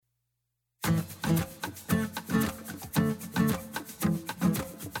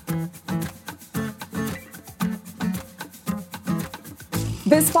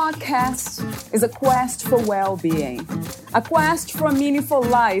This podcast is a quest for well-being, a quest for a meaningful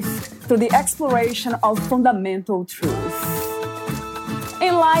life through the exploration of fundamental truth.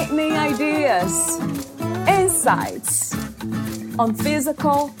 Enlightening ideas, insights on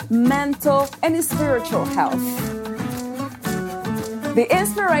physical, mental, and spiritual health. The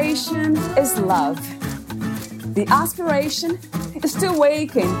inspiration is love. The aspiration is to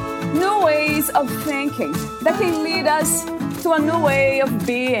awaken new ways of thinking that can lead us to a new way of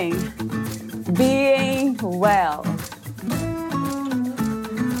being well.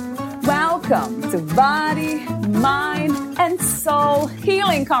 Welcome to Body, Mind, and Soul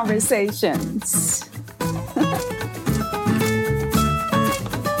Healing Conversations.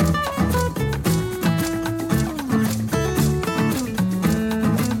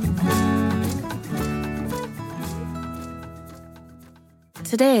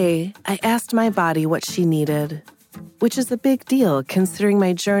 Today, I asked my body what she needed, which is a big deal considering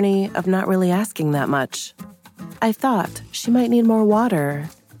my journey of not really asking that much. I thought she might need more water,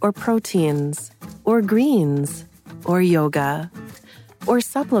 or proteins, or greens, or yoga, or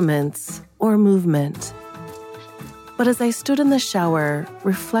supplements, or movement. But as I stood in the shower,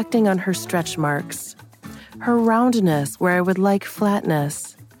 reflecting on her stretch marks, her roundness where I would like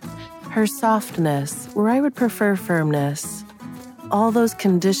flatness, her softness where I would prefer firmness, all those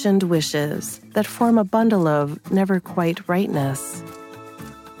conditioned wishes that form a bundle of never quite rightness,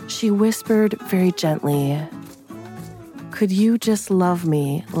 she whispered very gently, "Could you just love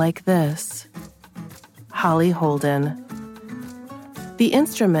me like this?" Holly Holden. The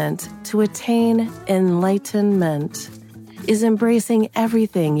instrument to attain enlightenment is embracing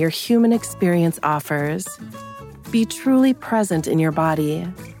everything your human experience offers. Be truly present in your body.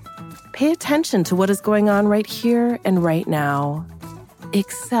 Pay attention to what is going on right here and right now.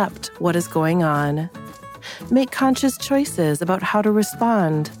 Accept what is going on. Make conscious choices about how to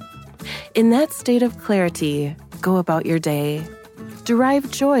respond. In that state of clarity, go about your day. Derive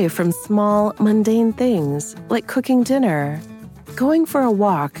joy from small, mundane things like cooking dinner, going for a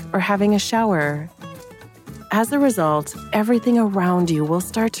walk, or having a shower. As a result, everything around you will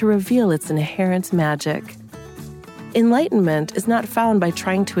start to reveal its inherent magic. Enlightenment is not found by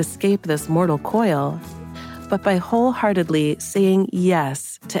trying to escape this mortal coil, but by wholeheartedly saying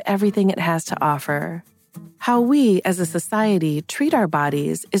yes to everything it has to offer. How we as a society treat our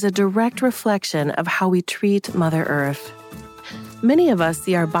bodies is a direct reflection of how we treat Mother Earth. Many of us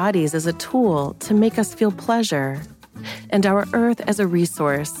see our bodies as a tool to make us feel pleasure, and our Earth as a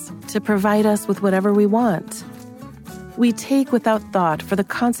resource to provide us with whatever we want. We take without thought for the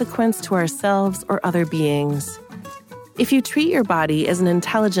consequence to ourselves or other beings. If you treat your body as an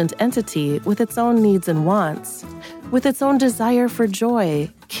intelligent entity with its own needs and wants, with its own desire for joy,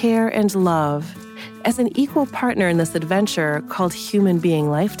 care, and love, as an equal partner in this adventure called human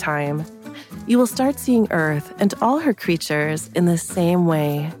being lifetime, you will start seeing Earth and all her creatures in the same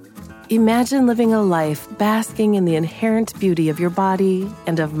way. Imagine living a life basking in the inherent beauty of your body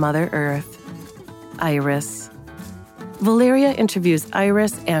and of Mother Earth. Iris. Valeria interviews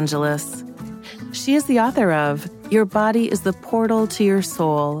Iris Angelis. She is the author of Your Body is the Portal to Your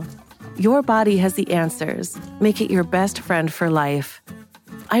Soul. Your body has the answers. Make it your best friend for life.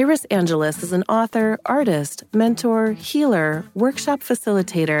 Iris Angelis is an author, artist, mentor, healer, workshop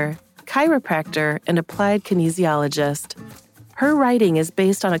facilitator, chiropractor, and applied kinesiologist. Her writing is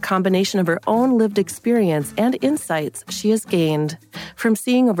based on a combination of her own lived experience and insights she has gained from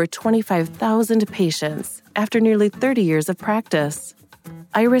seeing over 25,000 patients after nearly 30 years of practice.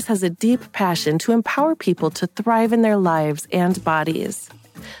 Iris has a deep passion to empower people to thrive in their lives and bodies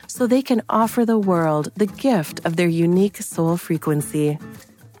so they can offer the world the gift of their unique soul frequency.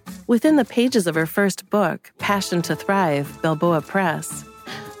 Within the pages of her first book, Passion to Thrive, Balboa Press,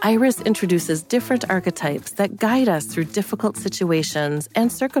 Iris introduces different archetypes that guide us through difficult situations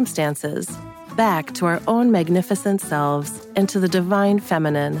and circumstances, back to our own magnificent selves and to the divine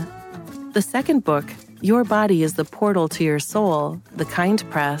feminine. The second book, Your Body is the Portal to Your Soul, The Kind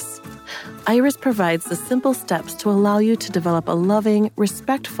Press, Iris provides the simple steps to allow you to develop a loving,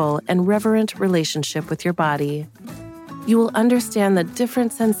 respectful, and reverent relationship with your body. You will understand the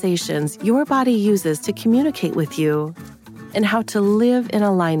different sensations your body uses to communicate with you and how to live in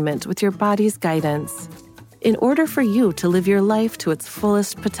alignment with your body's guidance in order for you to live your life to its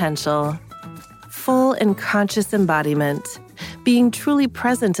fullest potential. Full and conscious embodiment, being truly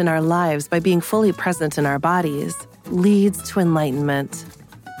present in our lives by being fully present in our bodies, leads to enlightenment.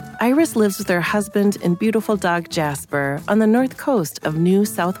 Iris lives with her husband and beautiful dog Jasper on the north coast of New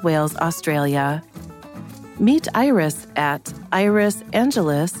South Wales, Australia. Meet Iris at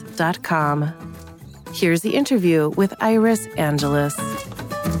irisangelis.com. Here's the interview with Iris Angelis.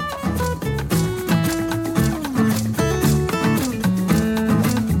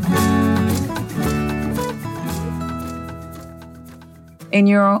 In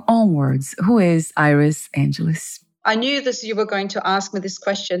your own words, who is Iris Angelis? I knew you were going to ask me this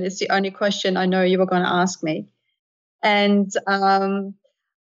question. It's the only question I know you were going to ask me. And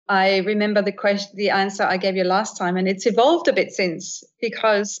I remember the answer I gave you last time, and it's evolved a bit since,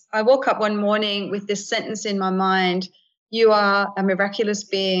 because I woke up one morning with this sentence in my mind: you are a miraculous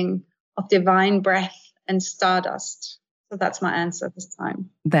being of divine breath and stardust. So that's my answer this time.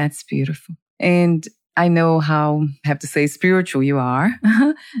 That's beautiful. And I know how, I have to say, spiritual you are.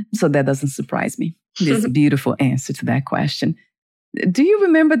 So that doesn't surprise me. This beautiful answer to that question. Do you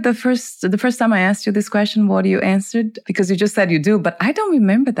remember the first time I asked you this question, what you answered? Because you just said you do, but I don't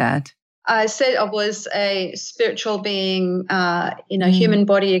remember that. I said I was a spiritual being in a human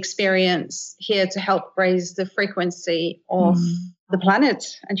body experience here to help raise the frequency of the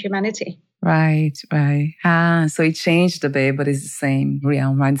planet and humanity. Right. So it changed a bit, but it's the same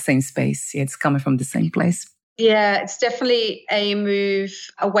realm, right? The same space. Yeah, it's coming from the same place. Yeah, it's definitely a move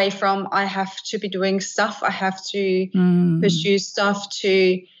away from I have to be doing stuff, I have to pursue stuff,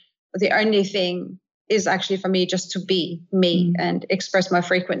 to the only thing is actually for me just to be me and express my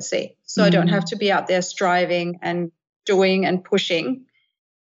frequency. So I don't have to be out there striving and doing and pushing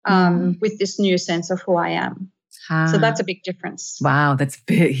with this new sense of who I am. So that's a big difference. Wow, that's a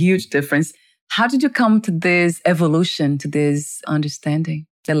big, huge difference. How did you come to this evolution, to this understanding,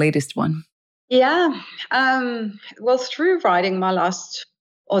 the latest one? Yeah, well, through writing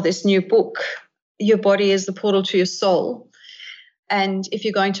this new book, Your Body is the Portal to Your Soul. And if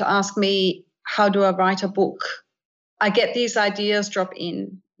you're going to ask me, how do I write a book? I get these ideas drop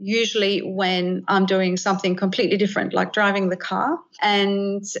in, usually when I'm doing something completely different, like driving the car.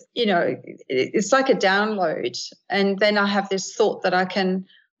 And, it's like a download. And then I have this thought that I can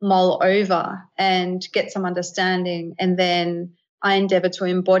mull over and get some understanding. And then I endeavor to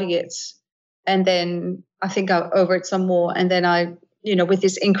embody it. And then I think over it some more. And then I, with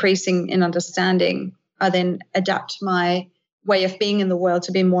this increasing in understanding, I then adapt my way of being in the world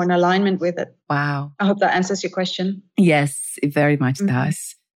to be more in alignment with it. Wow. I hope that answers your question. Yes, it very much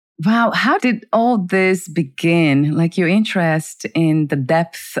does. Wow. How did all this begin? Like your interest in the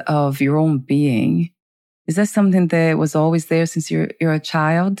depth of your own being. Is that something that was always there since you're a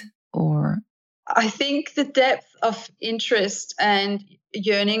child, or? I think the depth of interest and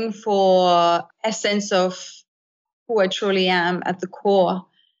yearning for a sense of who I truly am at the core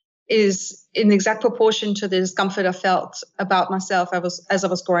is in exact proportion to the discomfort I felt about myself as I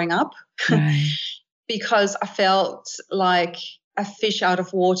was growing up. Right. Because I felt like a fish out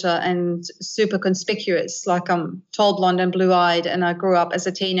of water and super conspicuous, like I'm tall, blonde and blue-eyed, and I grew up as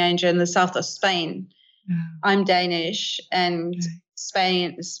a teenager in the south of Spain. Yeah. I'm Danish, and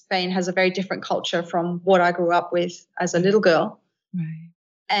Spain has a very different culture from what I grew up with as a little girl. Right.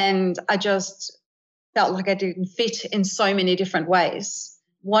 And I just felt like I didn't fit in so many different ways.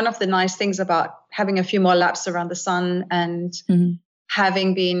 One of the nice things about having a few more laps around the sun and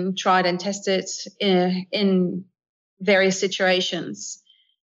having been tried and tested in various situations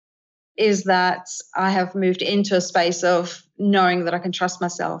is that I have moved into a space of knowing that I can trust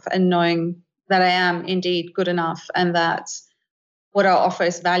myself and knowing that I am indeed good enough and that what I offer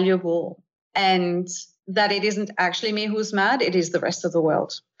is valuable and that it isn't actually me who's mad, it is the rest of the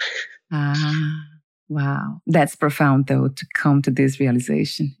world. Wow. That's profound, though, to come to this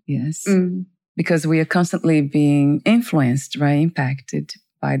realization. Yes. Because we are constantly being influenced, right? Impacted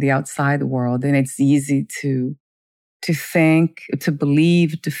by the outside world. And it's easy to think, to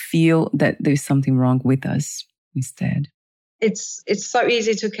believe, to feel that there's something wrong with us instead. It's so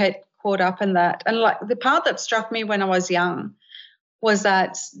easy to get caught up in that. And like the part that struck me when I was young was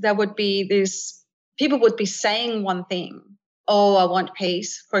that there would be people would be saying one thing. Oh, I want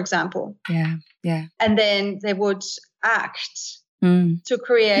peace, for example. Yeah. And then they would act to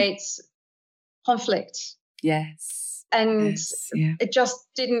create conflict. Yes. And it just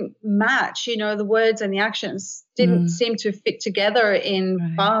didn't match, the words and the actions didn't seem to fit together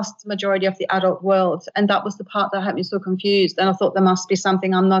in vast majority of the adult world. And that was the part that had me so confused. And I thought there must be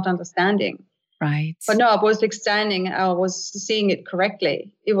something I'm not understanding. Right. But no, I was understanding, I was seeing it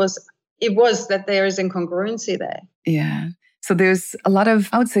correctly. It was that there is incongruency there. Yeah. So there's a lot of,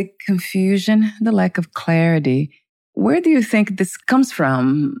 I would say, confusion, the lack of clarity. Where do you think this comes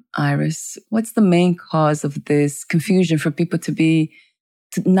from, Iris? What's the main cause of this confusion for people to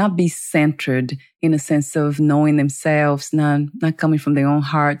not be centered in a sense of knowing themselves, not coming from their own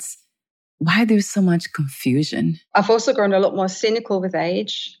hearts? Why there's so much confusion? I've also grown a lot more cynical with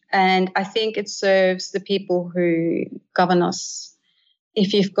age, and I think it serves the people who govern us.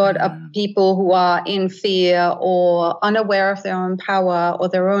 If you've got people who are in fear or unaware of their own power or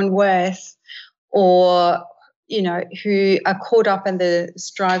their own worth, or who are caught up in the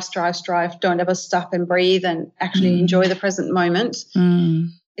strive, don't ever stop and breathe and actually enjoy the present moment.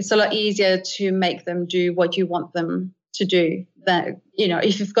 It's a lot easier to make them do what you want them to do. That,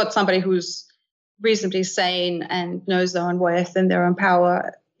 if you've got somebody who's reasonably sane and knows their own worth and their own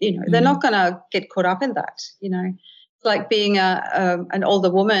power, they're not going to get caught up in that. It's like being an older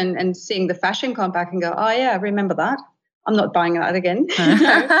woman and seeing the fashion come back and go, oh yeah, I remember that. I'm not buying that again.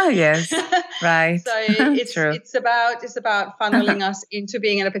 Yes, right. So it's about funneling us into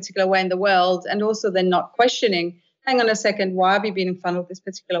being in a particular way in the world, and also then not questioning, hang on a second, why are we being funneled this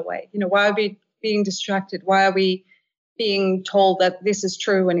particular way? Why are we being distracted? Why are we being told that this is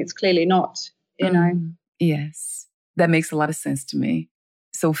true when it's clearly not? Yes, that makes a lot of sense to me.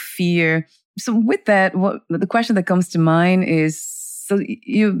 So fear. So with that, the question that comes to mind is, so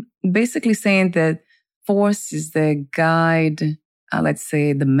you're basically saying that forces that guide, let's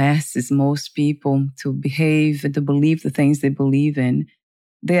say, the masses, most people, to behave and to believe the things they believe in,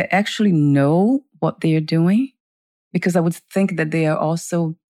 they actually know what they are doing? Because I would think that they are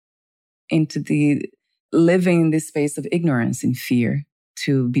also into the living in this space of ignorance and fear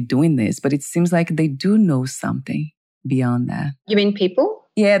to be doing this. But it seems like they do know something beyond that. You mean people?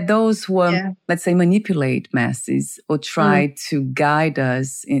 Yeah, those who, let's say, manipulate masses or try to guide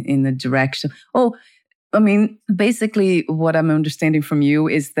us in a direction. Basically what I'm understanding from you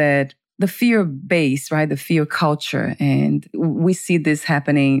is that the fear base, right? The fear culture. And we see this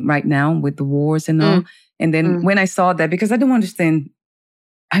happening right now with the wars and all. And then when I saw that, because I don't understand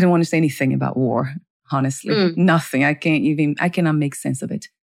anything about war, honestly. Nothing. I cannot make sense of it.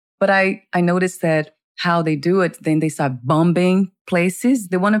 But I noticed that how they do it, then they start bombing places.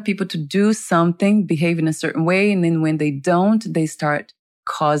 They want people to do something, behave in a certain way. And then when they don't, they start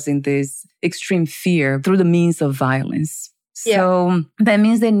causing this extreme fear through the means of violence. So that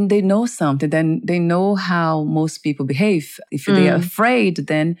means they know something. Then they know how most people behave. If they are afraid,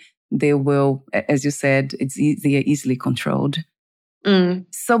 then they will, as you said, they are easily controlled.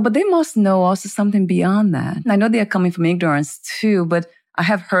 So, but they must know also something beyond that. I know they are coming from ignorance too, but I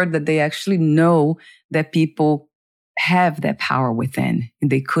have heard that they actually know that people have that power within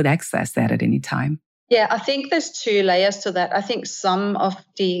and they could access that at any time. Yeah, I think there's two layers to that. I think some of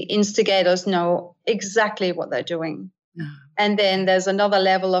the instigators know exactly what they're doing. And then there's another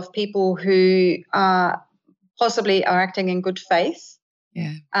level of people who possibly are acting in good faith,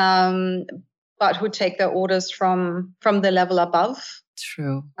 but who take their orders from the level above.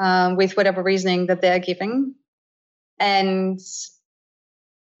 True. With whatever reasoning that they're giving. And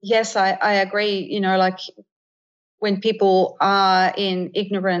yes, I agree, like when people are in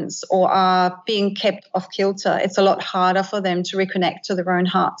ignorance or are being kept off kilter, it's a lot harder for them to reconnect to their own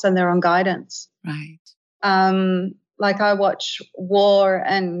hearts and their own guidance. Right. Like I watch war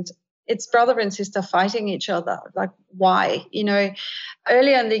and it's brother and sister fighting each other. Like, why?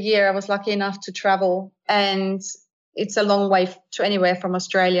 Earlier in the year, I was lucky enough to travel, and it's a long way to anywhere from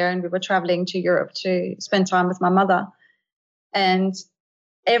Australia, and we were traveling to Europe to spend time with my mother. And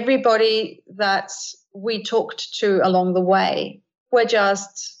everybody that we talked to along the way were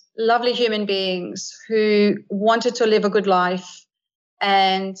just lovely human beings who wanted to live a good life,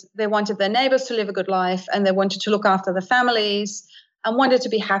 and they wanted their neighbors to live a good life, and they wanted to look after their families and wanted to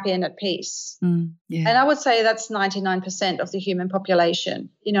be happy and at peace. And I would say that's 99% of the human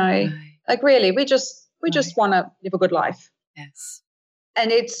population. Like really, we just want to live a good life. Yes.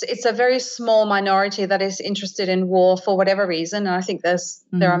 And it's a very small minority that is interested in war for whatever reason. And I think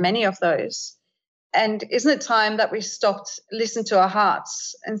there are many of those. And isn't it time that we stopped, listen to our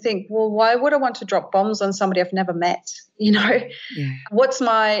hearts and think, well, why would I want to drop bombs on somebody I've never met? What's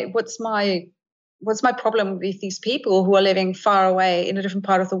my problem with these people who are living far away in a different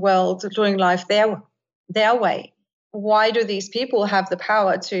part of the world, doing life their way? Why do these people have the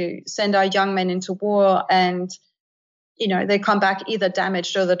power to send our young men into war and they come back either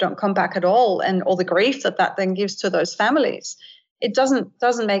damaged or they don't come back at all, and all the grief that then gives to those families? It doesn't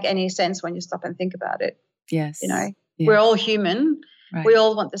make any sense when you stop and think about it. Yes. We're all human. Right. We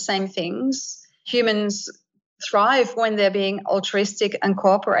all want the same things. Humans thrive when they're being altruistic and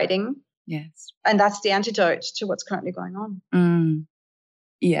cooperating. Yes. And that's the antidote to what's currently going on.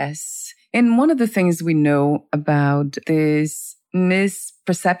 Yes. And one of the things we know about this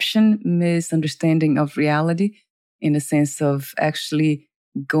misperception, misunderstanding of reality, in a sense of actually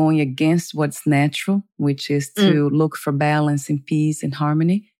going against what's natural, which is to look for balance and peace and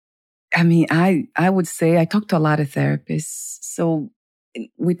harmony. I mean, I would say I talk to a lot of therapists. So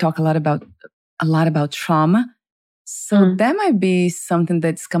we talk a lot about trauma. So that might be something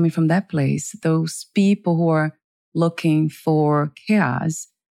that's coming from that place. Those people who are looking for chaos,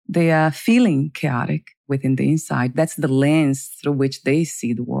 they are feeling chaotic within the inside. That's the lens through which they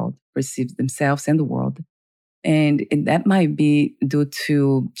see the world, perceive themselves and the world. And that might be due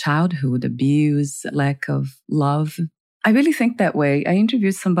to childhood abuse, lack of love. I really think that way. I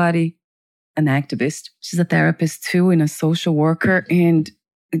interviewed somebody, an activist. She's a therapist too and a social worker. And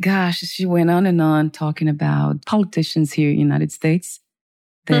gosh, she went on and on talking about politicians here in the United States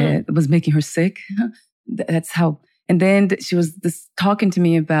that was making her sick. That's how. And then she was talking to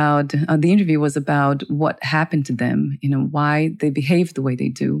me about, the interview was about what happened to them, why they behave the way they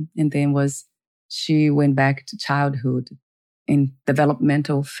do. And then she went back to childhood in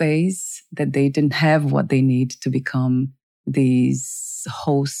developmental phase that they didn't have what they need to become these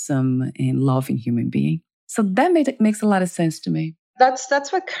wholesome and loving human being. So that makes a lot of sense to me.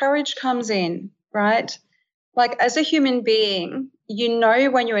 That's where courage comes in, right? Like as a human being, you know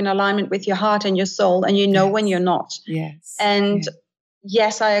when you're in alignment with your heart and your soul, and you know when you're not. Yes. And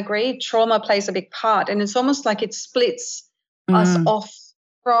yes, I agree. Trauma plays a big part. And it's almost like it splits us off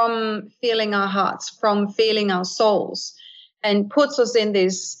from feeling our hearts, from feeling our souls, and puts us in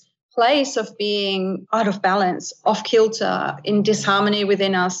this place of being out of balance, off kilter, in disharmony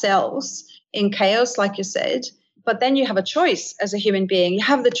within ourselves, in chaos, like you said. But then you have a choice as a human being. You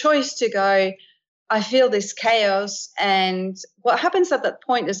have the choice to go, I feel this chaos. And what happens at that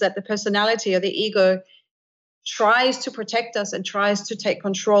point is that the personality or the ego tries to protect us and tries to take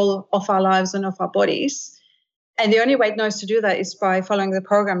control of our lives and of our bodies. And the only way it knows to do that is by following the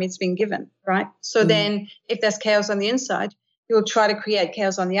program it's been given, right? So then if there's chaos on the inside, you'll try to create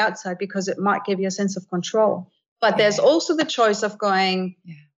chaos on the outside because it might give you a sense of control. But there's also the choice of going,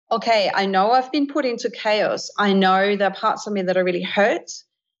 okay, I know I've been put into chaos. I know there are parts of me that are really hurt.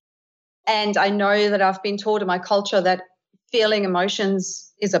 And I know that I've been taught in my culture that feeling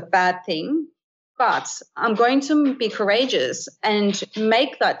emotions is a bad thing. But I'm going to be courageous and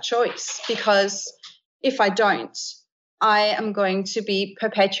make that choice, because if I don't, I am going to be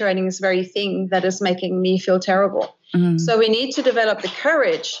perpetuating this very thing that is making me feel terrible. So we need to develop the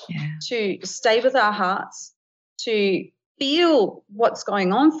courage to stay with our hearts, to feel what's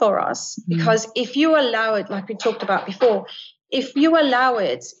going on for us. Because if you allow it, like we talked about before, if you allow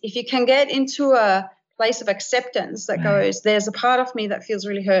it, if you can get into a place of acceptance that goes, there's a part of me that feels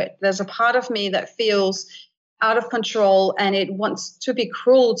really hurt. There's a part of me that feels out of control and it wants to be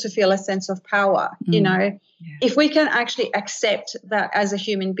cruel to feel a sense of power, If we can actually accept that as a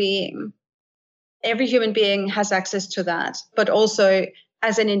human being, every human being has access to that, but also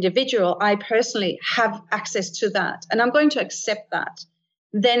as an individual, I personally have access to that, and I'm going to accept that.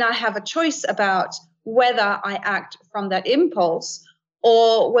 Then I have a choice about whether I act from that impulse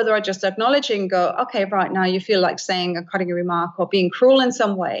or whether I just acknowledge and go, okay, right now you feel like saying a cutting remark or being cruel in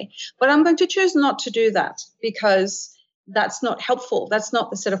some way, but I'm going to choose not to do that because that's not helpful. That's not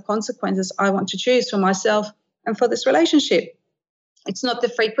the set of consequences I want to choose for myself and for this relationship. It's not the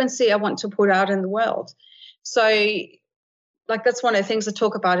frequency I want to put out in the world. So, like, that's one of the things I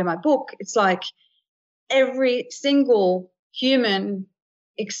talk about in my book. It's like every single human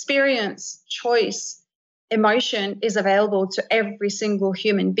experience, choice, emotion is available to every single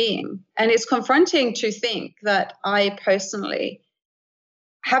human being. And it's confronting to think that I personally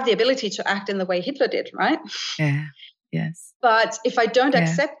have the ability to act in the way Hitler did, right? Yeah, yes. But if I don't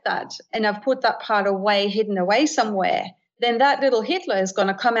accept that and I've put that part away, hidden away somewhere, then that little Hitler is going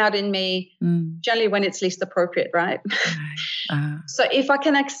to come out in me generally when it's least appropriate, right? So if I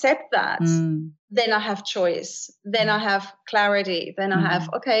can accept that, then I have choice, then I have clarity, then I have,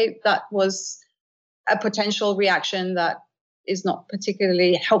 okay, that was a potential reaction that is not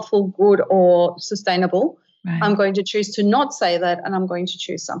particularly helpful, good, or sustainable. Right. I'm going to choose to not say that, and I'm going to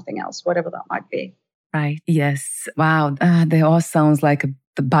choose something else, whatever that might be. Right. Yes. Wow. They all sounds like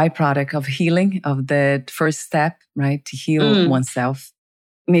the byproduct of healing, of the first step, right? To heal oneself,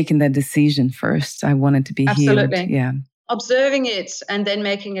 making that decision first. I wanted to be Absolutely. healed. Yeah. Observing it and then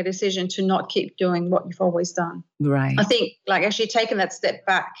making a decision to not keep doing what you've always done. Right. I think like actually taking that step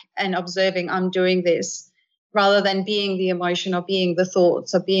back and observing I'm doing this rather than being the emotion or being the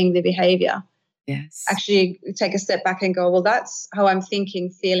thoughts or being the behavior. Yes. Actually take a step back and go, well, that's how I'm thinking,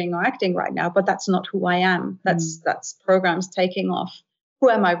 feeling, or acting right now, but that's not who I am. That's programs taking off. Who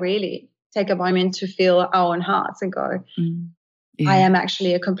am I really? Take a moment to feel our own hearts and go, I am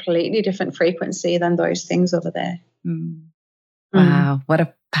actually a completely different frequency than those things over there. Wow, what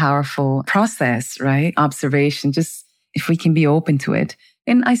a powerful process, right? Observation, just if we can be open to it.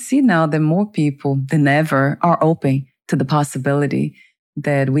 And I see now that more people than ever are open to the possibility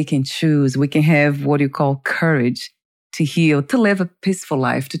that we can choose, we can have what you call courage to heal, to live a peaceful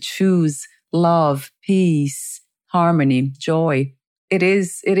life, to choose love, peace, harmony, joy. it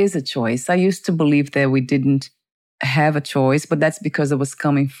is a choice. I used to believe that we didn't have a choice, but that's because it was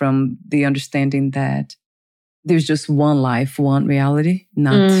coming from the understanding that there's just one life, one reality,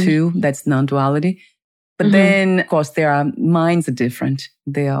 not two. That's non-duality. But then, of course, minds are different.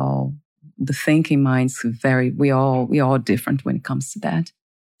 The thinking minds vary. We all different when it comes to that.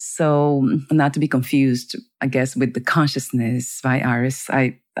 So not to be confused, I guess, with the consciousness, right, Iris?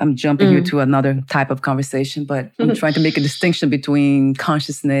 I'm jumping here to another type of conversation, but I'm trying to make a distinction between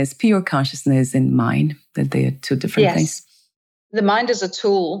consciousness, pure consciousness, and mind, that they are two different things. The mind is a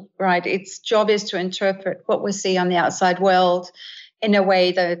tool, right? Its job is to interpret what we see on the outside world in a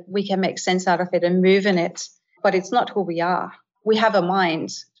way that we can make sense out of it and move in it. But it's not who we are. We have a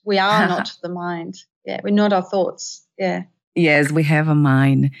mind. We are not the mind. Yeah, we're not our thoughts. Yeah. Yes, we have a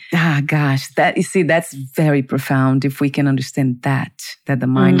mind. Gosh, that's very profound. If we can understand that the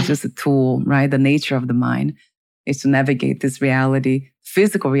mind is just a tool, right? The nature of the mind is to navigate this reality,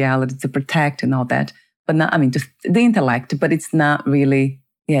 physical reality, to protect and all that. But not, just the intellect, but it's not really,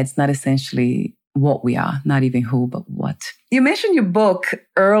 it's not essentially what we are, not even who, but what. You mentioned your book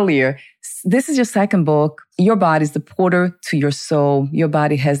earlier. This is your second book. Your body is the portal to your soul. Your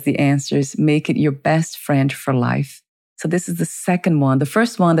body has the answers. Make it your best friend for life. So this is the second one. The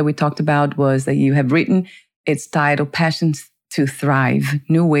first one that we talked about was that you have written. It's titled Passions to Thrive,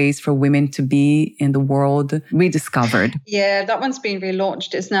 New Ways for Women to Be in the World Rediscovered. Yeah, that one's been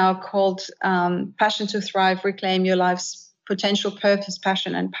relaunched. It's now called Passion to Thrive, Reclaim Your Life's Potential, Purpose,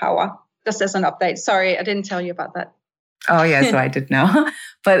 Passion, and Power. Just as an update. Sorry, I didn't tell you about that. Oh, yeah, so I did know.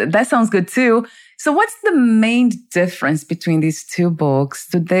 But that sounds good too. So what's the main difference between these two books?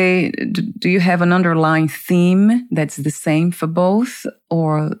 Do you have an underlying theme that's the same for both,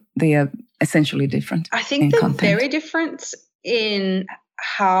 or they are essentially different? I think they're very different in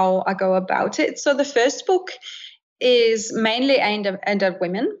how I go about it. So the first book is mainly aimed at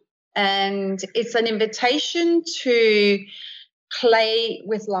women, and it's an invitation to play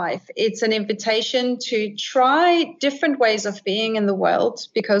with life. It's an invitation to try different ways of being in the world,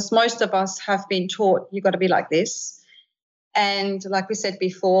 because most of us have been taught you've got to be like this. And like we said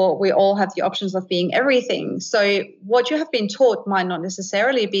before, we all have the options of being everything. So what you have been taught might not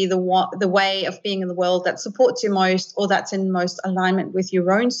necessarily be the way of being in the world that supports you most, or that's in most alignment with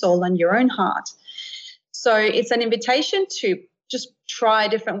your own soul and your own heart. So it's an invitation to just try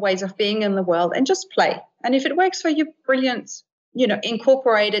different ways of being in the world and just play. And if it works for you, brilliant.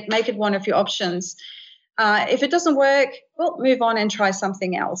 Incorporate it, make it one of your options. If it doesn't work, well, move on and try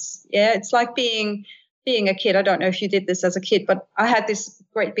something else. Yeah, it's like being a kid. I don't know if you did this as a kid, but I had this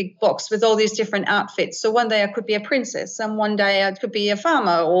great big box with all these different outfits. So one day I could be a princess, and one day I could be a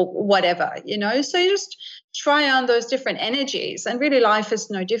farmer or whatever, So you just try on those different energies, and really life is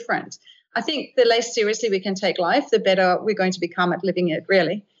no different. I think the less seriously we can take life, the better we're going to become at living it,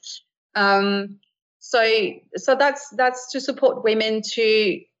 really. So that's to support women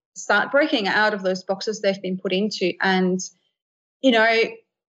to start breaking out of those boxes they've been put into, and,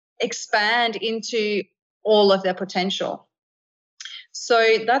 expand into all of their potential.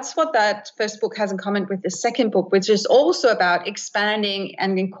 So that's what that first book has in common with the second book, which is also about expanding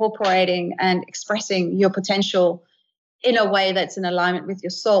and incorporating and expressing your potential in a way that's in alignment with your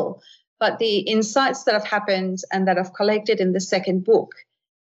soul. But the insights that have happened and that I've collected in the second book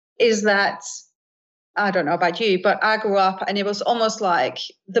is that, I don't know about you, but I grew up and it was almost like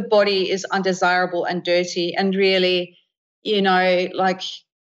the body is undesirable and dirty, and really, it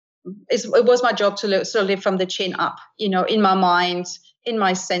was my job to live from the chin up, in my mind, in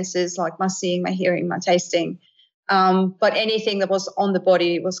my senses, like my seeing, my hearing, my tasting. But anything that was on the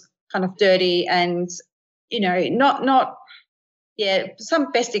body was kind of dirty and,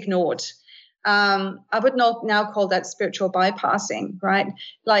 some best ignored. I would now call that spiritual bypassing, right?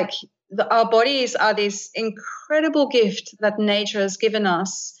 Like, our bodies are this incredible gift that nature has given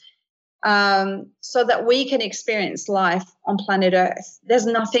us, so that we can experience life on planet Earth. There's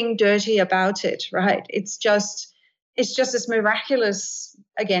nothing dirty about it, right? It's just this miraculous,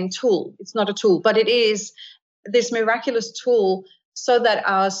 again, tool. It's not a tool, but it is this miraculous tool so that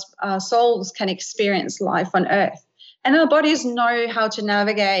our souls can experience life on Earth. And our bodies know how to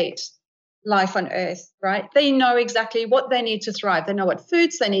navigate life on Earth, right? They know exactly what they need to thrive. They know what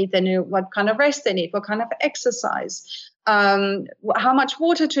foods they need. They know what kind of rest they need, what kind of exercise, how much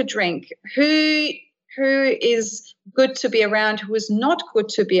water to drink, who is good to be around, who is not good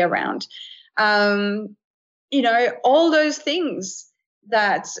to be around. All those things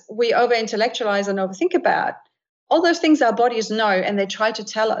that we over-intellectualize and overthink about, all those things our bodies know, and they try to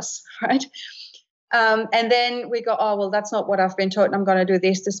tell us, right? And then we go, oh, well, that's not what I've been taught, and I'm going to do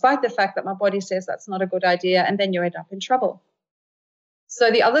this, despite the fact that my body says that's not a good idea, and then you end up in trouble. So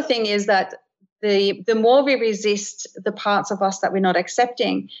the other thing is that the more we resist the parts of us that we're not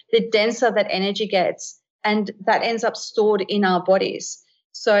accepting, the denser that energy gets, and that ends up stored in our bodies.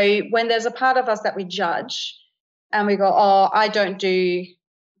 So when there's a part of us that we judge and we go, oh, I don't do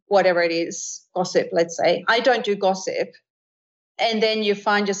whatever it is, gossip, let's say, I don't do gossip. And then you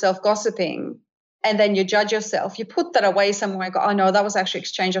find yourself gossiping and then you judge yourself. You put that away somewhere and go, oh, no, that was actually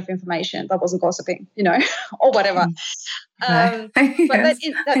exchange of information. That wasn't gossiping, or whatever. But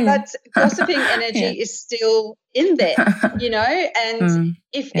that gossiping energy is still in there, and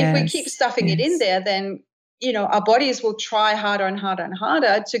if we keep stuffing it in there, then, our bodies will try harder and harder and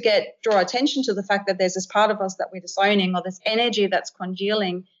harder to draw attention to the fact that there's this part of us that we're disowning, or this energy that's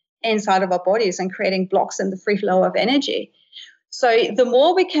congealing inside of our bodies and creating blocks in the free flow of energy. So the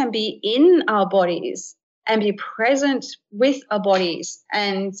more we can be in our bodies and be present with our bodies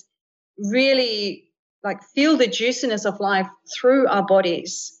and really feel the juiciness of life through our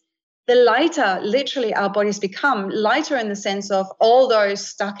bodies, the lighter literally our bodies become. Lighter in the sense of all those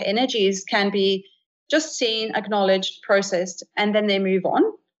stuck energies can be just seen, acknowledged, processed, and then they move on.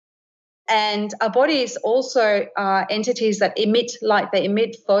 And our bodies also are entities that emit light. They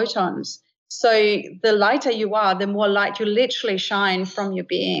emit photons. So the lighter you are, the more light you literally shine from your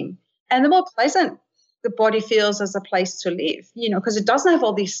being, and the more pleasant the body feels as a place to live, because it doesn't have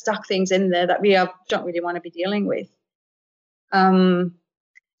all these stuck things in there that we don't really want to be dealing with.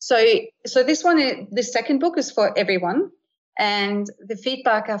 So this second book is for everyone. And the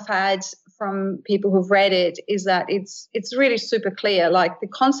feedback I've had from people who've read it is that it's really super clear. The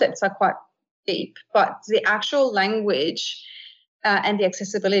concepts are quite deep, but the actual language and the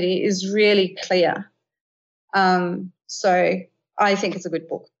accessibility is really clear. So I think it's a good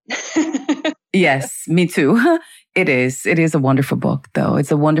book. Yes, me too. It is. It is a wonderful book, though.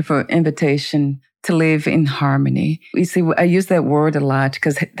 It's a wonderful invitation to live in harmony. You see, I use that word a lot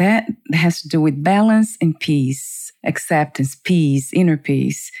because that has to do with balance and peace, acceptance, peace, inner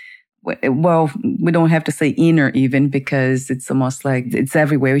peace. Well, we don't have to say inner even, because it's almost like it's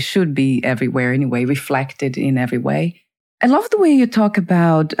everywhere. It should be everywhere anyway, reflected in every way. I love the way you talk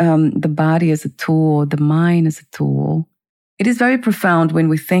about the body as a tool, the mind as a tool. It is very profound when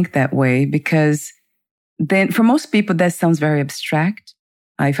we think that way, because then for most people, that sounds very abstract.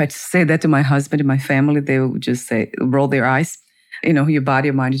 If I say that to my husband and my family, they will just roll their eyes. Your body,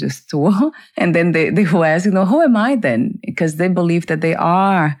 your mind is just a tool. And then they will ask, who am I then? Because they believe that they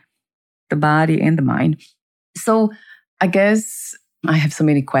are the body and the mind. So I guess I have so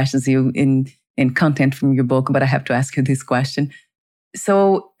many questions in content from your book, but I have to ask you this question.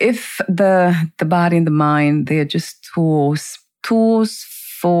 So if the body and the mind, they are just tools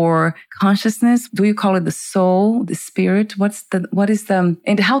for consciousness, do you call it the soul, the spirit?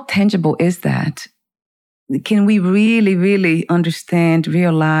 And how tangible is that? Can we really, really understand,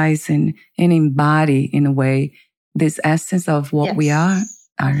 realize, and embody in a way this essence of what we are,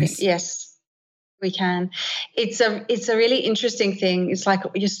 Iris? Yes, we can. It's a really interesting thing. It's like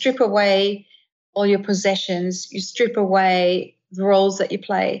you strip away all your possessions, you strip away the roles that you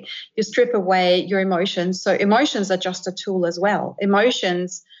play, you strip away your emotions. So emotions are just a tool as well.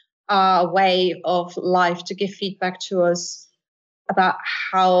 Emotions are a way of life to give feedback to us about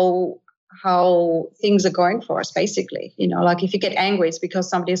how things are going for us, basically. If you get angry, it's because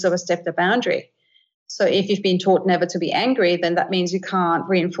somebody has overstepped a boundary. So if you've been taught never to be angry, then that means you can't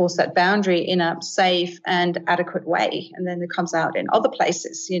reinforce that boundary in a safe and adequate way. And then it comes out in other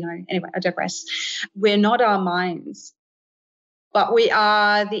places, Anyway, I digress. We're not our minds, but we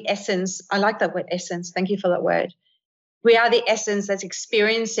are the essence. I like that word, essence. Thank you for that word. We are the essence that's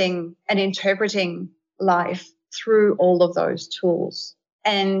experiencing and interpreting life through all of those tools.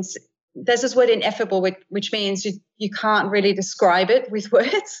 And there's this word ineffable, which means you can't really describe it with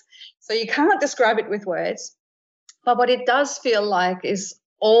words. So you can't describe it with words. But what it does feel like is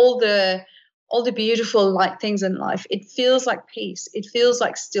all the beautiful things in life. It feels like peace. It feels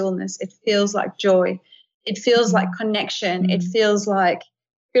like stillness. It feels like joy. It feels like connection. It feels like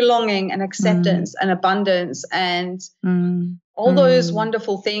belonging and acceptance and abundance and all those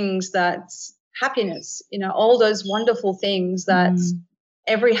wonderful things, that's happiness, all those wonderful things that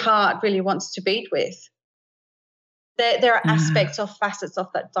every heart really wants to beat with. There are aspects of facets of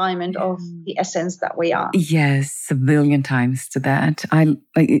that diamond of the essence that we are. Yes, a billion times to that. I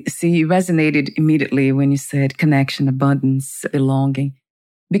see you resonated immediately when you said connection, abundance, belonging.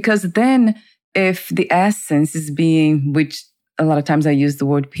 Because then if the essence is being, which a lot of times I use the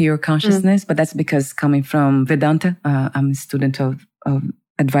word pure consciousness, but that's because coming from Vedanta, I'm a student of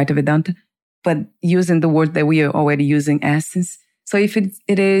Advaita Vedanta, but using the word that we are already using, essence. So if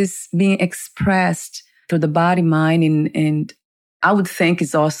it is being expressed through the body, mind, and I would think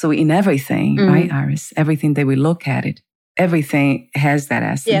it's also in everything, right, Iris? Everything that we look at it, everything has that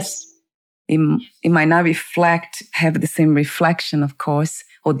essence. Yes. It might not have the same reflection, of course,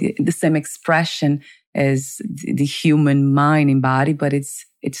 or the same expression as the human mind and body, but it's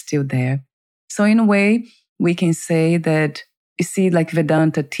still there. So in a way, we can say that, you see, like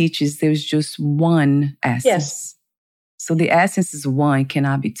Vedanta teaches, there's just one essence. Yes. So the essence is one,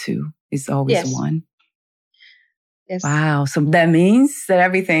 cannot be two. It's always one. Yes. Wow. So that means that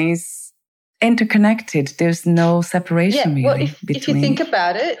everything's interconnected. There's no separation really. Well, if you think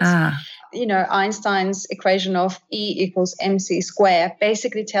about it, you know, Einstein's equation of E equals mc squared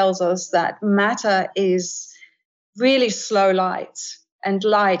basically tells us that matter is really slow light and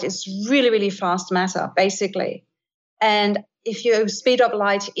light is really, really fast matter, basically. And if you speed up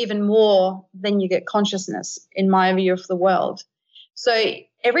light even more, then you get consciousness, in my view of the world. So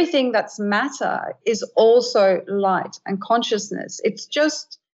everything that's matter is also light and consciousness. It's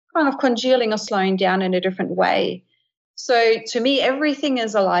just kind of congealing or slowing down in a different way. So to me, everything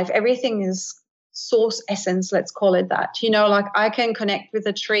is alive. Everything is source essence, let's call it that. You know, like I can connect with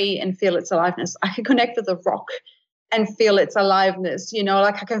a tree and feel its aliveness. I can connect with a rock and feel its aliveness. You know,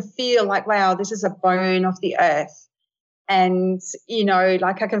 like I can feel like, wow, this is a bone of the earth. And, you know,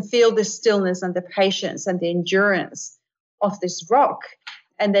 like I can feel the stillness and the patience and the endurance of this rock.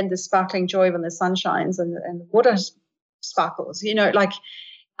 And then the sparkling joy when the sun shines and the water sparkles. You know, like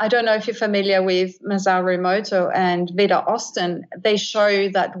I don't know if you're familiar with Masaru Emoto and Vida Austin. They show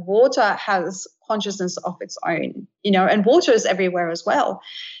that water has consciousness of its own, you know, and water is everywhere as well.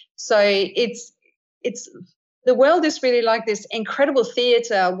 So it's the world is really like this incredible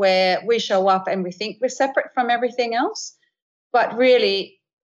theater where we show up and we think we're separate from everything else, but really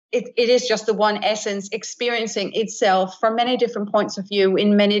it is just the one essence experiencing itself from many different points of view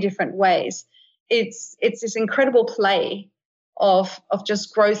in many different ways. It's this incredible play of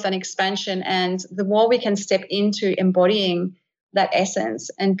just growth and expansion. And the more we can step into embodying that essence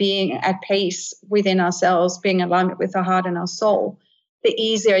and being at peace within ourselves, being in alignment with our heart and our soul, the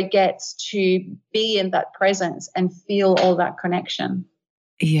easier it gets to be in that presence and feel all that connection.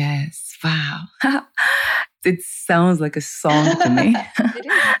 Yes. Wow. It sounds like a song to me.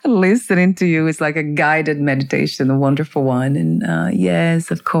 Listening to you is like a guided meditation, a wonderful one. And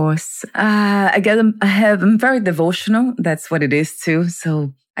yes, of course. I'm very devotional. That's what it is too.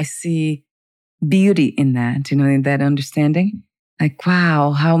 So I see beauty in that, you know, in that understanding. Like,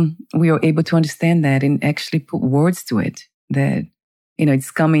 wow, how we are able to understand that and actually put words to it. That, you know, it's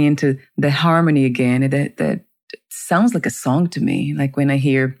coming into the harmony again. That sounds like a song to me. Like when I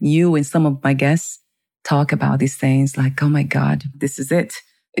hear you and some of my guests talk about these things, like, oh my God, this is it.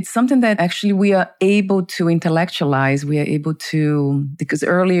 It's something that actually we are able to intellectualize. We are able to, because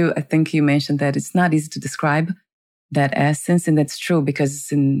earlier I think you mentioned that it's not easy to describe that essence. And that's true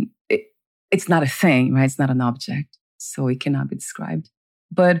because it's not a thing, right? It's not an object. So it cannot be described.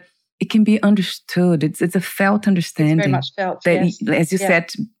 But it can be understood. It's a felt understanding. It's very much felt, that, yes. As you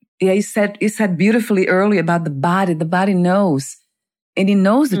said, you said beautifully earlier about the body. The body knows. And it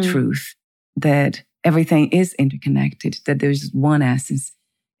knows the truth that everything is interconnected, that there's one essence,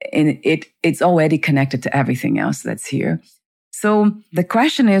 and it's already connected to everything else that's here. So the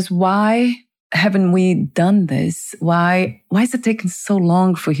question is, why haven't we done this? Why is it taking so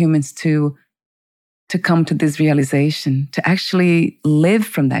long for humans to come to this realization, to actually live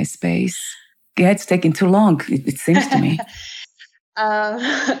from that space? Yeah, it's taking too long, it seems to me.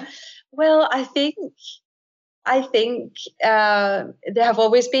 Well, I think there have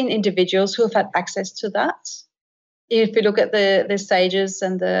always been individuals who have had access to that. If you look at the sages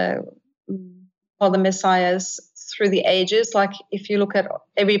and the messiahs through the ages, like if you look at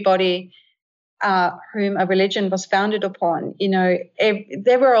everybody whom a religion was founded upon, you know,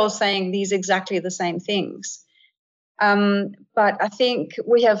 they were all saying these exactly the same things. But I think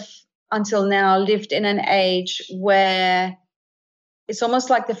we have until now lived in an age where it's almost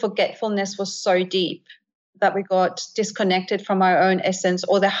like the forgetfulness was so deep that we got disconnected from our own essence,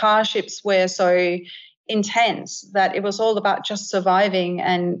 or the hardships were so intense that it was all about just surviving,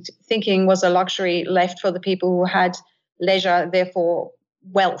 and thinking was a luxury left for the people who had leisure, therefore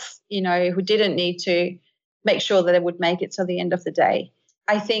wealth, you know, who didn't need to make sure that they would make it to the end of the day.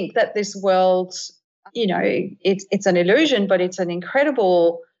 I think that this world, you know, it's an illusion, but it's an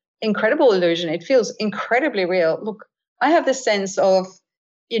incredible illusion. It feels incredibly real. Look, I have this sense of,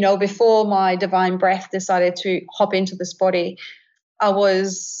 you know, before my divine breath decided to hop into this body, I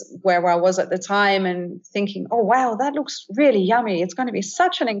was where I was at the time and thinking, oh, wow, that looks really yummy. It's going to be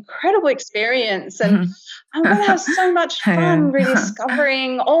such an incredible experience. And I'm going to have so much fun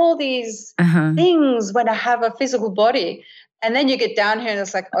rediscovering all these things when I have a physical body. And then you get down here and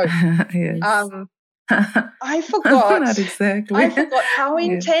it's like, oh, yes. I forgot. Not exactly. I forgot how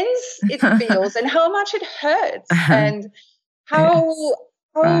intense it feels and how much it hurts and how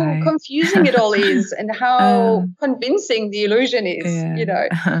confusing it all is and how convincing the illusion is, you know.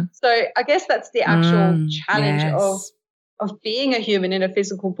 So I guess that's the actual challenge of being a human in a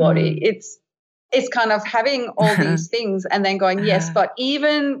physical body. It's kind of having all these things and then going, yes, but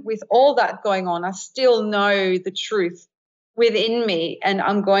even with all that going on, I still know the truth within me, and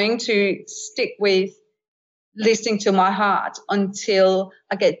I'm going to stick with listening to my heart until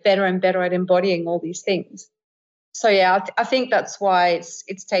I get better and better at embodying all these things. So, yeah, I think that's why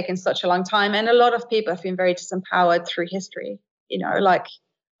it's taken such a long time. And a lot of people have been very disempowered through history, you know, like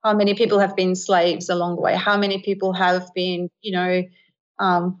how many people have been slaves along the way, how many people have been, you know,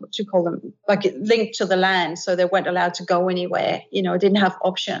 what do you call them, like linked to the land, so they weren't allowed to go anywhere, you know, didn't have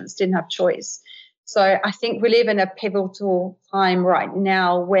options, didn't have choice. So I think we live in a pivotal time right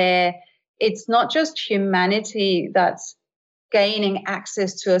now where it's not just humanity that's gaining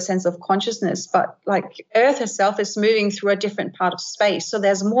access to a sense of consciousness, but like Earth herself is moving through a different part of space. So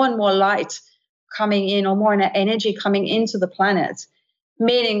there's more and more light coming in, or more energy coming into the planet,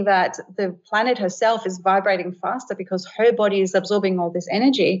 meaning that the planet herself is vibrating faster because her body is absorbing all this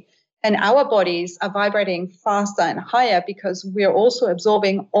energy. And our bodies are vibrating faster and higher because we're also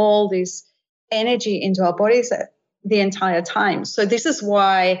absorbing all this energy into our bodies the entire time. So this is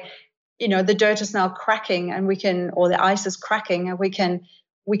why, you know, the dirt is now cracking and or the ice is cracking, and we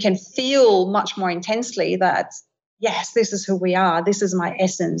can feel much more intensely that, yes, this is who we are. This is my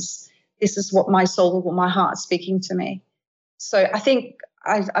essence. This is what my soul, what my heart's speaking to me. So I think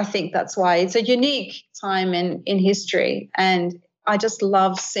that's why it's a unique time in history. And I just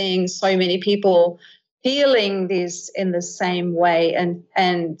love seeing so many people feeling this in the same way and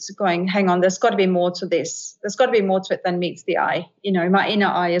going, hang on, there's got to be more to this. There's got to be more to it than meets the eye. You know, my inner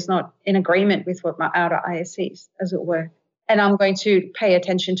eye is not in agreement with what my outer eye sees, as it were. And I'm going to pay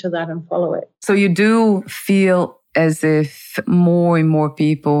attention to that and follow it. So you do feel as if more and more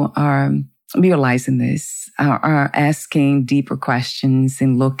people are realizing this, are asking deeper questions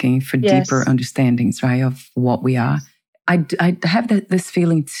and looking for deeper understandings, right, of what we are. I have this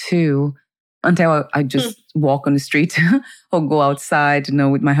feeling too, until I just walk on the street or go outside, you know,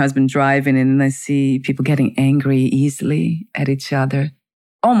 with my husband driving, and I see people getting angry easily at each other.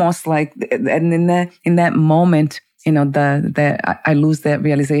 Almost like, and in that moment, you know, I lose that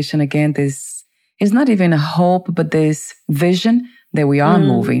realization again. This is not even a hope, but this vision that we are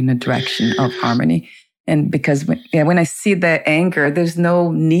moving in a direction of harmony. And because when I see that anger, there's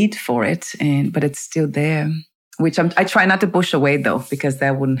no need for it, but it's still there. Which I try not to push away, though, because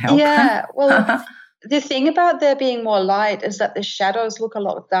that wouldn't help. Yeah, well, the thing about there being more light is that the shadows look a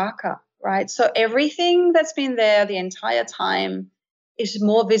lot darker, right? So everything that's been there the entire time is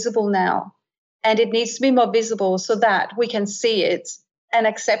more visible now. And it needs to be more visible so that we can see it and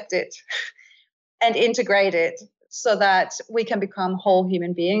accept it and integrate it so that we can become whole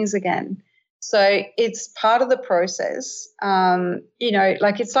human beings again. So it's part of the process. You know,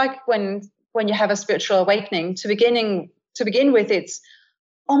 like it's like when you have a spiritual awakening, to begin with, it's,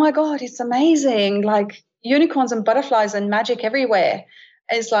 oh my God, it's amazing. Like unicorns and butterflies and magic everywhere.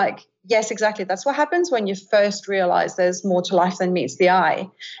 It's like, yes, exactly. That's what happens when you first realize there's more to life than meets the eye.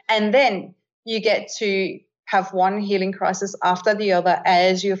 And then you get to have one healing crisis after the other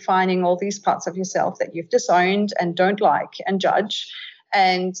as you're finding all these parts of yourself that you've disowned and don't like and judge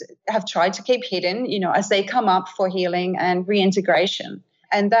and have tried to keep hidden, you know, as they come up for healing and reintegration.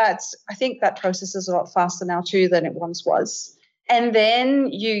 And I think that process is a lot faster now too than it once was. And then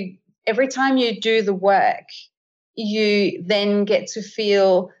every time you do the work, you then get to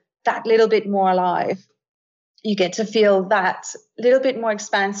feel that little bit more alive. You get to feel that little bit more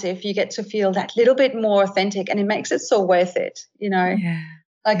expansive. You get to feel that little bit more authentic, and it makes it so worth it, you know. Yeah.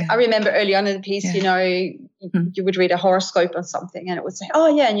 I remember early on in the piece, you know, you would read a horoscope or something and it would say, oh,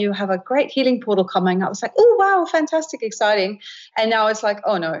 yeah, and you have a great healing portal coming. I was like, oh, wow, fantastic, exciting. And now it's like,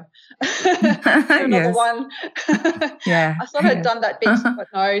 oh, no, another one. I thought I'd done that bit, but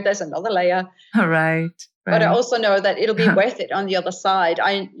no, there's another layer. All right. But I also know that it'll be worth it on the other side.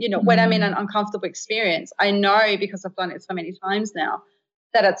 When I'm in an uncomfortable experience, I know, because I've done it so many times now,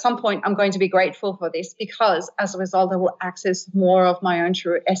 that at some point I'm going to be grateful for this, because as a result I will access more of my own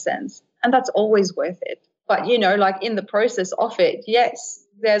true essence. And that's always worth it. But, you know, like in the process of it, yes,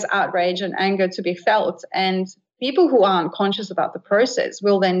 there's outrage and anger to be felt. And people who aren't conscious about the process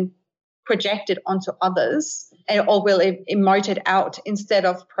will then project it onto others or will emote it out instead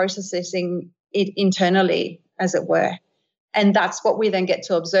of processing it internally, as it were. And that's what we then get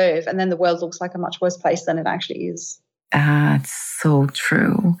to observe. And then the world looks like a much worse place than it actually is. It's so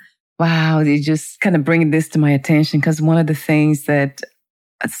true. Wow, you just kind of bring this to my attention, because one of the things that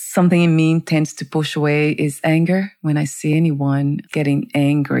something in me tends to push away is anger. When I see anyone getting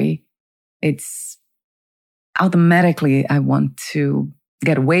angry, it's automatically I want to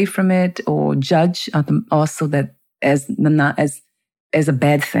get away from it or judge also that as a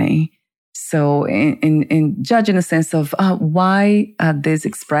bad thing. So in judge in the sense of why this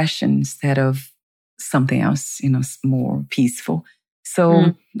expression instead of something else, more peaceful.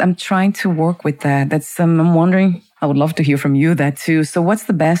 So I'm trying to work with that. That's I'm wondering, I would love to hear from you that too. So what's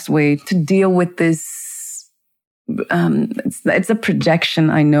the best way to deal with this? It's a projection,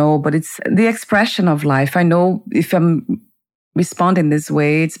 I know, but it's the expression of life. I know if I'm responding this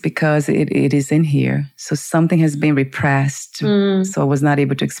way, it's because it is in here. So something has been repressed. So I was not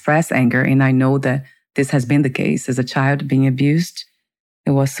able to express anger. And I know that this has been the case as a child being abused.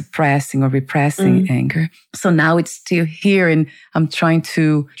 It was suppressing or repressing anger. So now it's still here, and I'm trying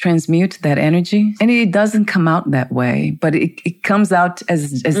to transmute that energy. And it doesn't come out that way, but it comes out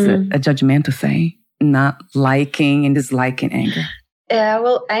as a judgmental thing, not liking and disliking anger. Yeah,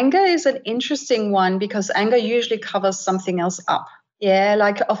 well, anger is an interesting one because anger usually covers something else up. Yeah,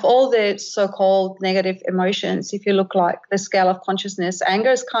 like of all the so-called negative emotions, if you look like the scale of consciousness,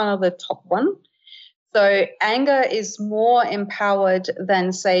 anger is kind of the top one. So anger is more empowered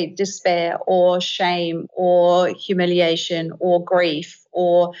than, say, despair or shame or humiliation or grief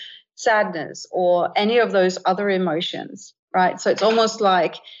or sadness or any of those other emotions, right? So it's almost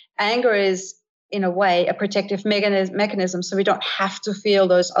like anger is, in a way, a protective mechanism, so we don't have to feel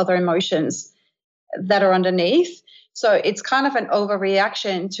those other emotions that are underneath. So it's kind of an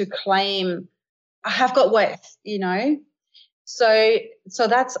overreaction to claim, I have got worth, So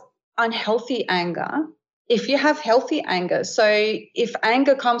that's unhealthy anger. If you have healthy anger, so if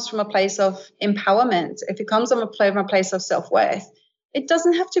anger comes from a place of empowerment, if it comes from a place of self-worth, it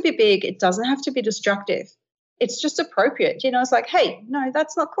doesn't have to be big. It doesn't have to be destructive. It's just appropriate. It's like, hey, no,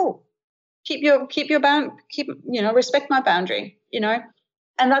 that's not cool. Respect my boundary,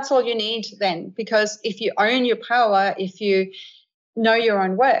 and that's all you need then, because if you own your power, if you know your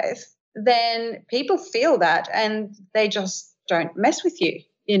own worth, then people feel that and they just don't mess with you,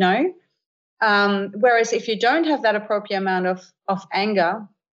 whereas if you don't have that appropriate amount of anger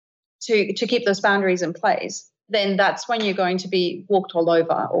to keep those boundaries in place, then that's when you're going to be walked all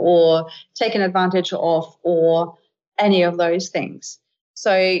over or taken advantage of or any of those things.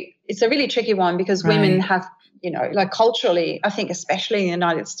 So it's a really tricky one because women have, culturally, I think especially in the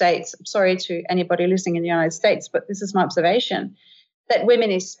United States, I'm sorry to anybody listening in the United States, but this is my observation, that women,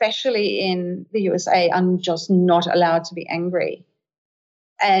 especially in the USA, are just not allowed to be angry.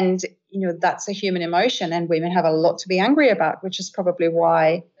 And, that's a human emotion, and women have a lot to be angry about, which is probably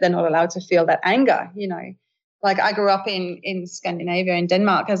why they're not allowed to feel that anger, Like I grew up in Scandinavia, in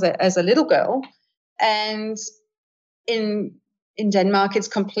Denmark as a little girl, and in Denmark, it's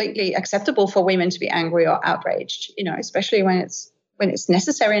completely acceptable for women to be angry or outraged, especially when it's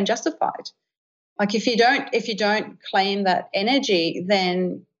necessary and justified. Like if you don't claim that energy,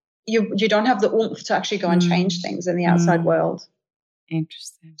 then you don't have the oomph to actually go and change things in the outside world.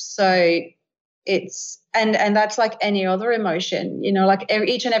 Interesting. So it's and that's like any other emotion, like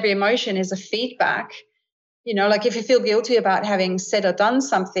each and every emotion is a feedback. Like if you feel guilty about having said or done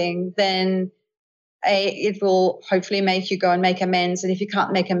something, then it will hopefully make you go and make amends. And if you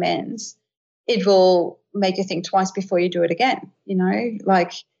can't make amends, it will make you think twice before you do it again.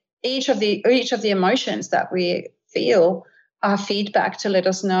 Like each of the emotions that we feel are feedback to let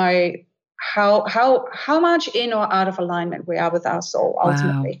us know how much in or out of alignment we are with our soul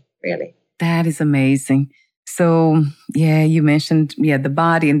ultimately. Wow. Really. That is amazing. So, you mentioned, the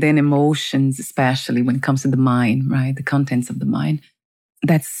body and then emotions, especially when it comes to the mind, right? The contents of the mind.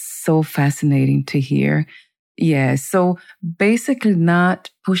 That's so fascinating to hear. Yeah. So basically not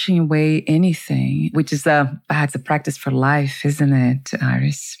pushing away anything, which is perhaps a practice for life, isn't it,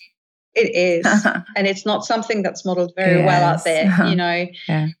 Iris? It is. And it's not something that's modeled very well out there,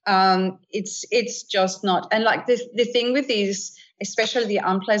 Yeah. It's just not. And like the thing with these, especially the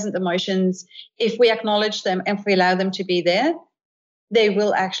unpleasant emotions, if we acknowledge them and if we allow them to be there, they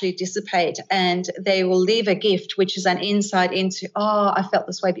will actually dissipate and they will leave a gift, which is an insight into, I felt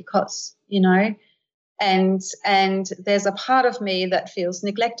this way because, and there's a part of me that feels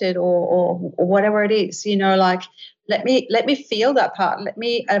neglected or whatever it is, like, let me feel that part. Let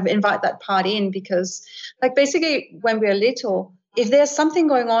me invite that part in, because like basically when we're little, if there's something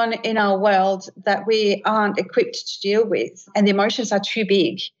going on in our world that we aren't equipped to deal with and the emotions are too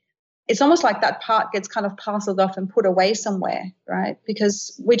big, it's almost like that part gets kind of parceled off and put away somewhere, right?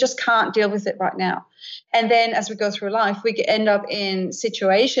 Because we just can't deal with it right now. And then as we go through life, we end up in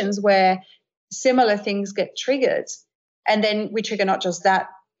situations where similar things get triggered. And then we trigger not just that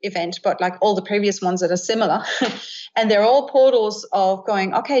event, but like all the previous ones that are similar. And they're all portals of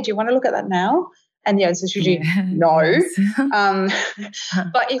going, okay, do you want to look at that now? And the answer is usually no.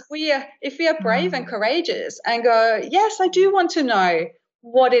 But if we are brave and courageous and go, yes, I do want to know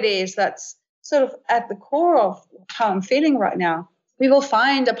what it is that's sort of at the core of how I'm feeling right now, we will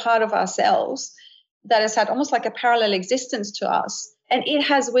find a part of ourselves that has had almost like a parallel existence to us. And it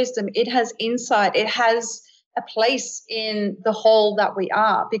has wisdom, it has insight, it has a place in the whole that we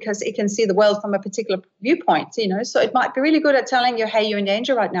are, because it can see the world from a particular viewpoint, So it might be really good at telling you, hey, you're in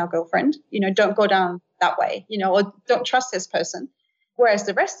danger right now, girlfriend. Don't go down that way, or don't trust this person. Whereas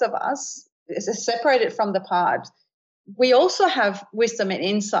the rest of us is separated from the part. We also have wisdom and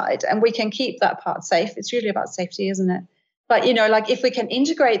insight, and we can keep that part safe. It's really about safety, isn't it? But, like if we can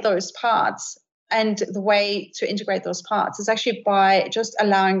integrate those parts, and the way to integrate those parts is actually by just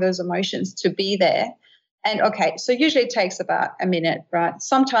allowing those emotions to be there. And okay, so usually it takes about a minute, right?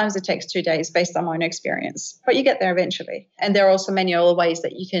 Sometimes it takes 2 days based on my own experience, but you get there eventually. And there are also many other ways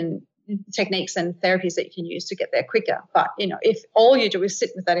that you can, techniques and therapies that you can use to get there quicker. But, if all you do is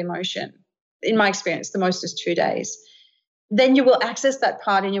sit with that emotion, in my experience, the most is 2 days, then you will access that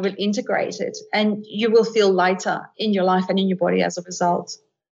part and you will integrate it, and you will feel lighter in your life and in your body as a result,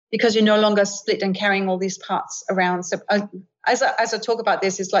 because you're no longer split and carrying all these parts around. So as I talk about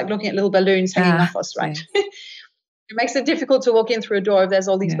this, it's like looking at little balloons hanging off us, right? Yes. It makes it difficult to walk in through a door if there's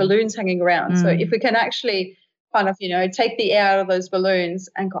all these balloons hanging around. So if we can actually kind of, take the air out of those balloons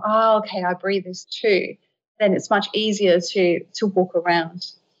and go, oh, okay, I breathe this too, then it's much easier to walk around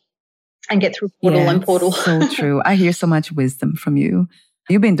and get through portal and portal. So true. I hear so much wisdom from you.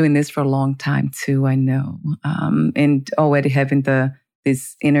 You've been doing this for a long time too, I know. And already having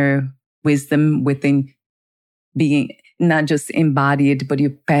this inner wisdom within being not just embodied, but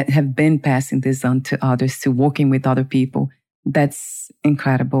you have been passing this on to others, to working with other people. That's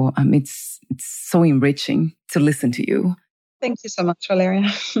incredible. It's so enriching to listen to you. Thank you so much,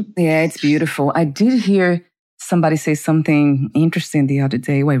 Valeria. Yeah, it's beautiful. I did hear somebody say something interesting the other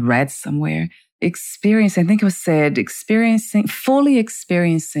day, I read somewhere. I think it was said, fully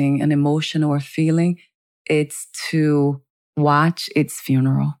experiencing an emotion or feeling, it's to watch its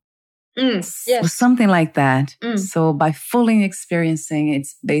funeral. Yes. Something like that. So by fully experiencing,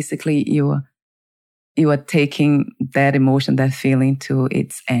 it's basically you are taking that emotion, that feeling to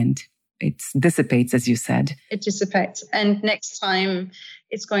its end. It dissipates, as you said. It dissipates. And next time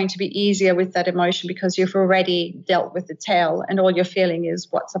it's going to be easier with that emotion because you've already dealt with the tail, and all you're feeling is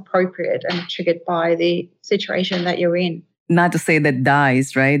what's appropriate and triggered by the situation that you're in. Not to say that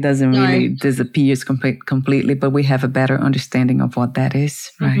dies, right? Doesn't really disappears completely, but we have a better understanding of what that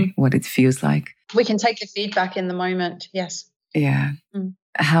is, right? What it feels like. We can take the feedback in the moment. Yes. Yeah.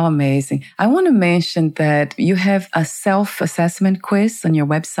 How amazing. I want to mention that you have a self-assessment quiz on your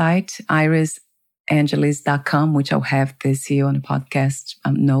website, irisangelis.com, which I'll have this here on the podcast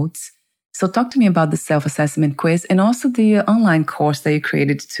notes. So talk to me about the self-assessment quiz and also the online course that you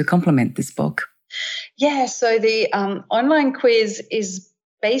created to complement this book. Yeah, so the online quiz is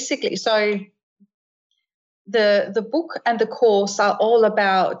basically, so the book and the course are all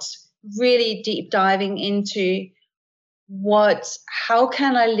about really deep diving into how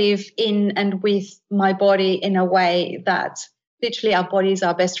can I live in and with my body in a way that literally our bodies are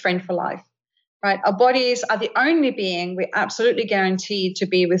our best friend for life, right? Our bodies are the only being we're absolutely guaranteed to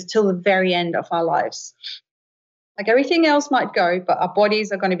be with till the very end of our lives. Like everything else might go, but our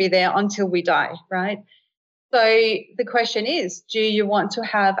bodies are going to be there until we die, right? So the question is, do you want to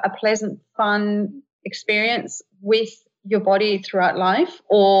have a pleasant, fun experience with your body throughout life?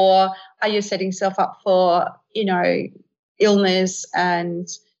 Or are you setting yourself up for, illness and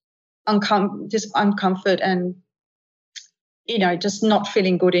uncomfort and, just not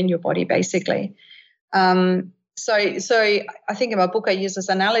feeling good in your body, basically? So I think in my book I use this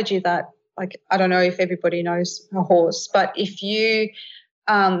analogy that, like, I don't know if everybody knows a horse, but if you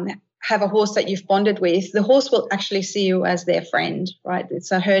have a horse that you've bonded with, the horse will actually see you as their friend, right? It's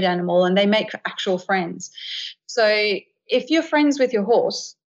a herd animal and they make actual friends. So if you're friends with your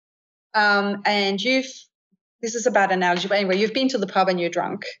horse and this is a bad analogy, but anyway, you've been to the pub and you're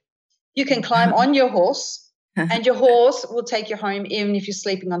drunk, you can climb on your horse and your horse will take you home even if you're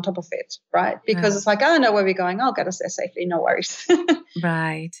sleeping on top of it, right? Because it's like, I know where we're going. I'll get us there safely. No worries.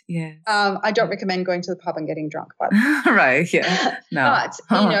 Right. Yeah. I don't recommend going to the pub and getting drunk, but right. Yeah. No. But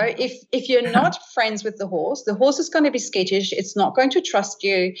if you're not friends with the horse is going to be skittish. It's not going to trust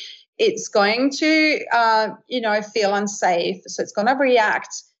you. It's going to, feel unsafe. So it's going to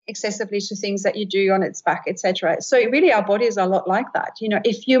react excessively to things that you do on its back, etc. So really our bodies are a lot like that.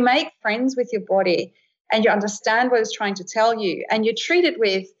 If you make friends with your body and you understand what it's trying to tell you and you treat it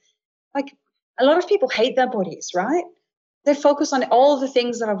with, like, a lot of people hate their bodies, right? They focus on all the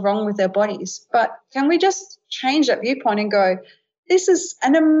things that are wrong with their bodies. But can we just change that viewpoint and go, this is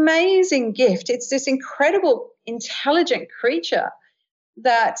an amazing gift. It's this incredible, intelligent creature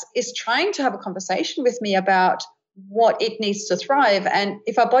that is trying to have a conversation with me about what it needs to thrive. And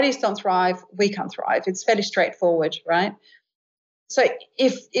if our bodies don't thrive, we can't thrive. It's fairly straightforward, right? So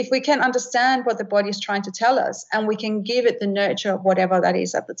if we can understand what the body is trying to tell us and we can give it the nurture of whatever that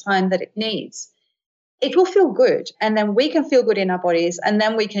is at the time that it needs, it will feel good. And then we can feel good in our bodies. And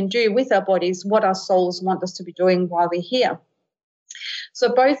then we can do with our bodies what our souls want us to be doing while we're here.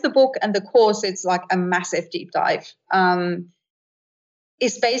 So both the book and the course, it's like a massive deep dive.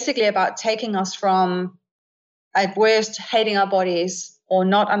 It's basically about taking us from, at worst, hating our bodies or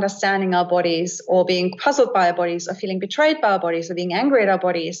not understanding our bodies or being puzzled by our bodies or feeling betrayed by our bodies or being angry at our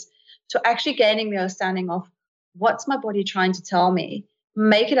bodies, to actually gaining the understanding of what's my body trying to tell me,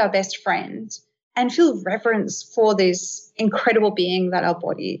 make it our best friend, and feel reverence for this incredible being that our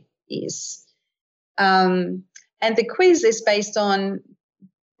body is. And the quiz is based on,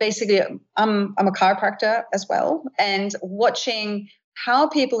 basically, I'm a chiropractor as well, and watching how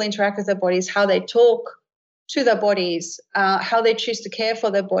people interact with their bodies, how they talk to their bodies, how they choose to care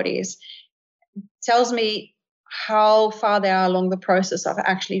for their bodies, tells me how far they are along the process of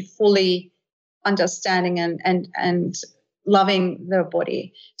actually fully understanding and loving their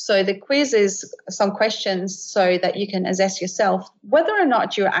body. So the quiz is some questions so that you can assess yourself whether or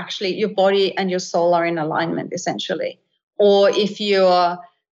not you're actually, your body and your soul are in alignment, essentially, or if you're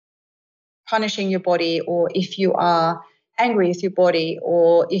punishing your body, or if you are angry with your body,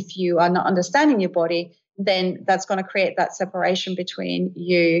 or if you are not understanding your body, then that's going to create that separation between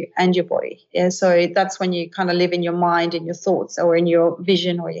you and your body. Yeah, so that's when you kind of live in your mind, in your thoughts, or in your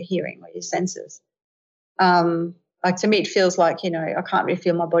vision, or your hearing, or your senses. Like, to me, it feels like, I can't really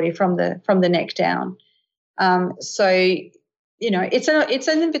feel my body from the neck down. So it's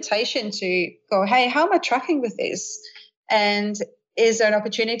an invitation to go, hey, how am I tracking with this? And is there an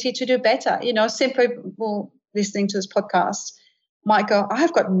opportunity to do better? Some people listening to this podcast might go,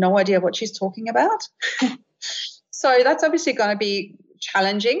 I've got no idea what she's talking about. So that's obviously going to be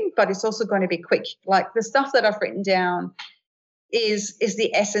challenging, but it's also going to be quick. Like, the stuff that I've written down is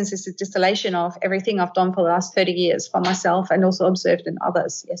the essence, is the distillation of everything I've done for the last 30 years for myself and also observed in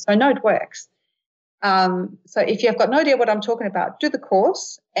others. Yes, I know it works. So if you've got no idea what I'm talking about, do the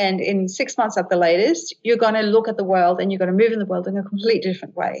course, and in 6 months at the latest, you're going to look at the world and you're going to move in the world in a completely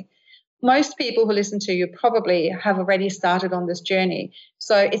different way. Most people who listen to you probably have already started on this journey.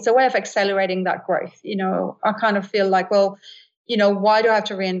 So it's a way of accelerating that growth. I kind of feel like, well, why do I have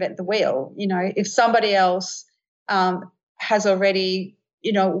to reinvent the wheel? If somebody else has already,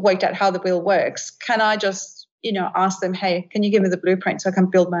 worked out how the wheel works, can I just, ask them, hey, can you give me the blueprint so I can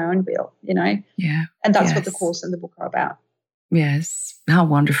build my own wheel, Yeah. And that's what the course and the book are about. Yes. How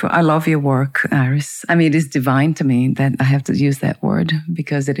wonderful. I love your work, Iris. I mean, it is divine to me that I have to use that word,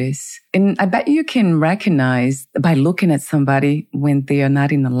 because it is. And I bet you can recognize by looking at somebody when they are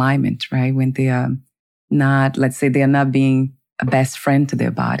not in alignment, right? When they are not, let's say they are not being a best friend to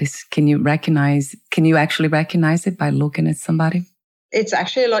their bodies. Can you actually recognize it by looking at somebody? It's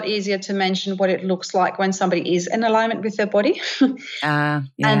actually a lot easier to mention what it looks like when somebody is in alignment with their body. Yeah.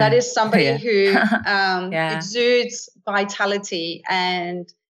 And that is somebody who exudes vitality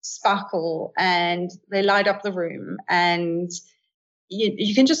and sparkle, and they light up the room, and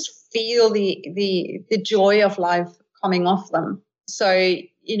you can just feel the joy of life coming off them. So,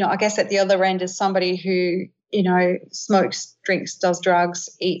 I guess at the other end is somebody who, smokes, drinks, does drugs,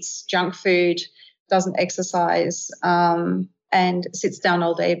 eats junk food, doesn't exercise, and sits down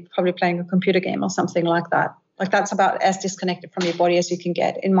all day probably playing a computer game or something like that. Like, that's about as disconnected from your body as you can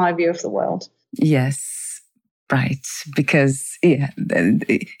get, in my view of the world. Yes, right. Because,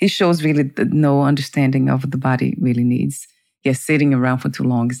 it shows really that no understanding of what the body really needs. Yes, sitting around for too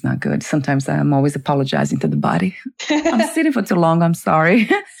long is not good. Sometimes I'm always apologizing to the body. I'm sitting for too long, I'm sorry.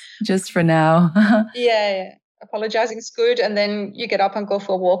 Just for now. Yeah. Apologizing is good. And then you get up and go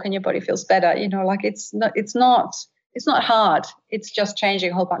for a walk and your body feels better. Like, it's not hard. It's just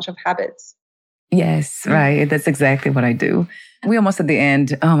changing a whole bunch of habits. Yes, right. That's exactly what I do. We're almost at the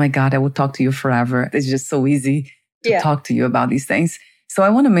end. Oh my God, I will talk to you forever. It's just so easy to talk to you about these things. So I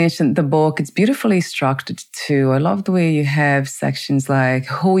want to mention the book. It's beautifully structured too. I love the way you have sections like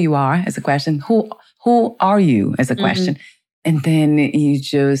who you are as a question, who are you as a question, And then you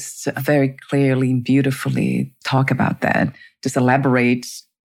just very clearly and beautifully talk about that, just elaborate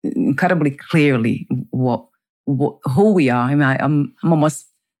incredibly clearly who we are. I mean, I'm almost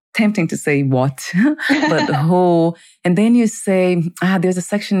tempting to say what, but who. And then you say, there's a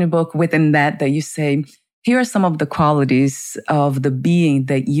section in the book within that you say, here are some of the qualities of the being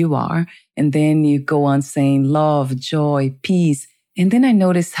that you are. And then you go on saying love, joy, peace. And then I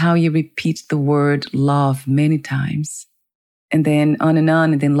noticed how you repeat the word love many times. And then on,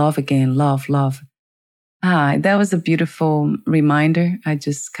 and then love again, love, love. That was a beautiful reminder. I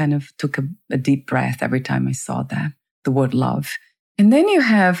just kind of took a deep breath every time I saw that, the word love. And then you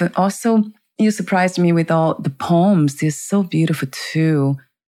have also, you surprised me with all the poems. They're so beautiful too.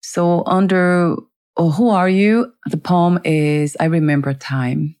 So under Who Are You? The poem is I Remember a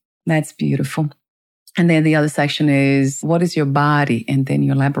Time. That's beautiful. And then the other section is What is Your Body? And then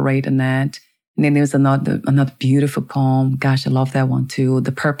you elaborate on that. And then there's another beautiful poem. Gosh, I love that one too.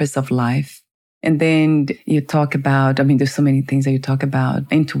 The Purpose of Life. And then you talk about, there's so many things that you talk about.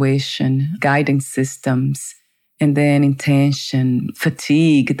 Intuition, guiding systems, and then intention,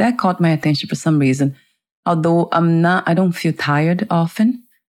 fatigue. That caught my attention for some reason. Although I don't feel tired often,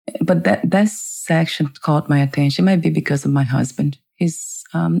 but that section caught my attention. It might be because of my husband. He's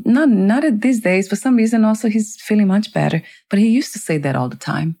not at these days. For some reason, also he's feeling much better. But he used to say that all the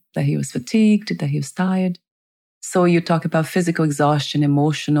time, that he was fatigued, that he was tired. So you talk about physical exhaustion,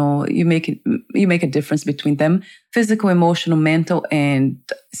 emotional. You make a difference between them: physical, emotional, mental, and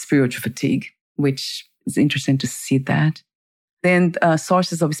spiritual fatigue, which is interesting to see that. Then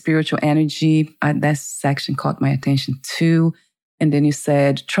sources of spiritual energy. That section caught my attention too. And then you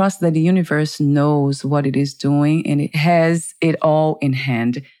said, trust that the universe knows what it is doing and it has it all in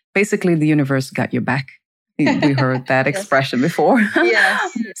hand. Basically, the universe got your back. We heard that expression before.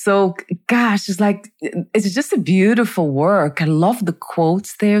 Yes. So, gosh, it's just a beautiful work. I love the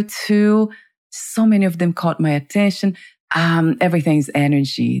quotes there too. So many of them caught my attention. Everything's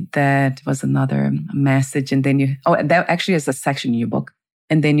energy. That was another message. And then that actually is a section in your book.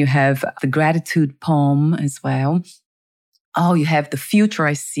 And then you have the gratitude poem as well. Oh, you have the Future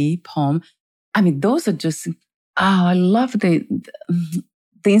I See poem. Those are just, I love the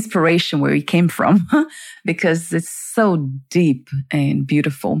inspiration where it came from because it's so deep and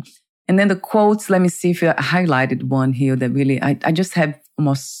beautiful. And then the quotes, let me see if I highlighted one here that really, I just have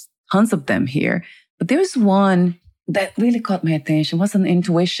almost tons of them here. But there's one that really caught my attention. Was an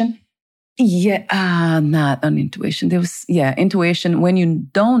intuition. Yeah, not an intuition. There was, intuition. When you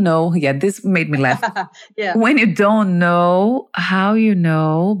don't know, this made me laugh. Yeah. When you don't know how you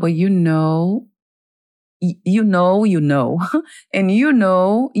know, but you know, and you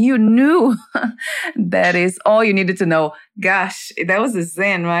knew that is all you needed to know. Gosh, that was a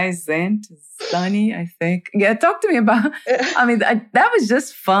Zen, right? Zen to Sunny, I think. Yeah, talk to me about, that was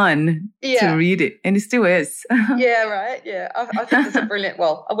just fun to read it. And it still is. Yeah, right. Yeah, I think it's a brilliant,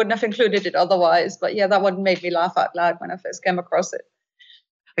 I wouldn't have included it otherwise, but that one made me laugh out loud when I first came across it.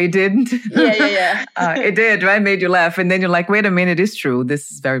 You didn't? Yeah. It did, right? Made you laugh. And then you're like, wait a minute, it's true. This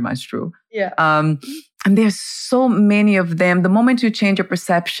is very much true. Yeah. And there's so many of them. The moment you change your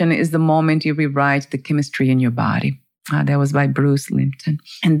perception is the moment you rewrite the chemistry in your body. That was by Bruce Lipton.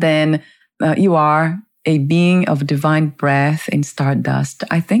 And then you are a being of divine breath in stardust.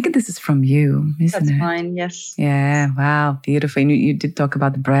 I think this is from you, isn't it? That's mine, yes. Yeah, wow, beautiful. And you did talk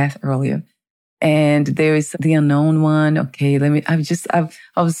about the breath earlier. And there is the unknown one. Okay, I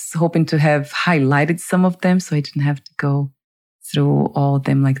was hoping to have highlighted some of them so I didn't have to go through all of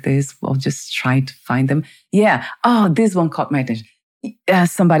them like this. I'll just try to find them. Yeah. Oh, this one caught my attention.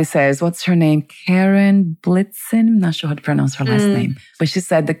 Somebody says, what's her name? Karen Blitzen. I'm not sure how to pronounce her last name. But she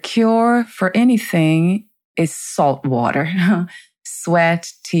said, the cure for anything is salt water,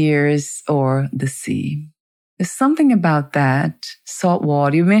 sweat, tears, or the sea. There's something about that, salt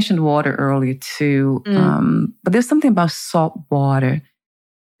water. You mentioned water earlier too. But there's something about salt water.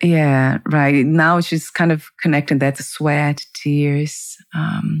 Yeah, right. Now she's kind of connecting that to sweat, tears,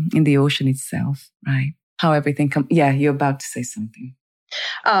 in the ocean itself, right? How everything comes. Yeah, you're about to say something.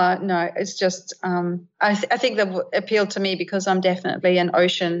 No, it's just, I think that appealed to me because I'm definitely an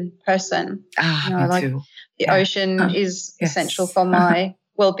ocean person. Me too. The ocean is essential for my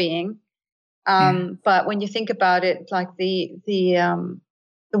well-being. But when you think about it, like the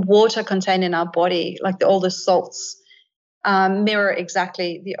water contained in our body, like all the salts, mirror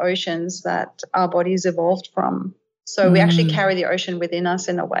exactly the oceans that our bodies evolved from. So we actually carry the ocean within us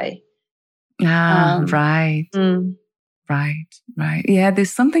in a way. Right. Right. Yeah,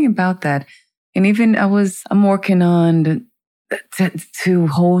 there's something about that. And even I'm working on to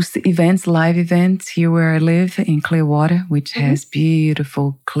host events, live events here where I live in Clearwater, which has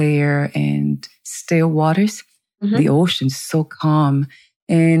beautiful, clear and still waters. The ocean's so calm.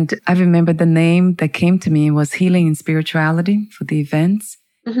 And I remember the name that came to me was Healing and Spirituality for the events.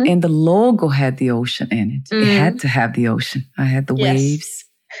 And the logo had the ocean in it. It had to have the ocean. I had the waves.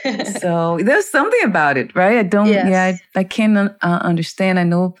 So there's something about it, right? I can't understand. I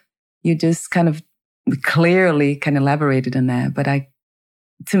know you just kind of clearly kind of elaborated on that, but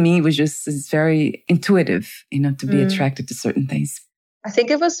to me, it was just, it's very intuitive, to be attracted to certain things. I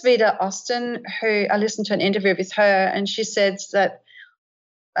think it was Vida Austin who I listened to an interview with her, and she said that,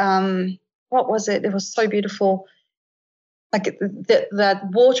 what was it? It was so beautiful. Like that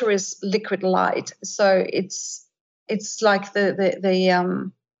water is liquid light. So it's like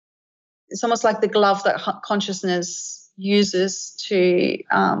it's almost like the glove that consciousness uses to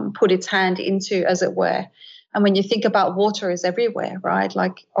put its hand into, as it were. And when you think about water is everywhere, right?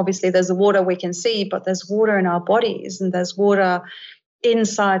 Like obviously there's the water we can see, but there's water in our bodies and there's water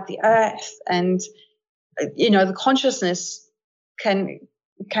inside the earth. And, the consciousness can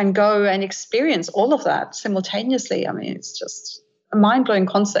go and experience all of that simultaneously. I mean, it's just a mind-blowing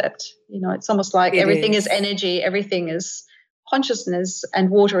concept. It's almost like everything is energy, everything is consciousness, and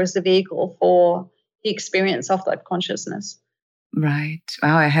water is the vehicle for the experience of that consciousness. Right.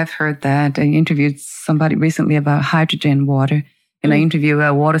 Wow, I have heard that. I interviewed somebody recently about hydrogen water, and I interviewed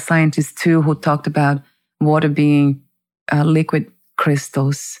a water scientist too who talked about water being liquid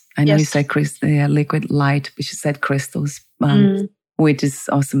crystals. I know you said liquid light, but she said crystals. Which is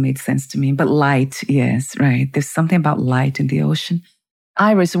also made sense to me. But light, yes, right. There's something about light in the ocean.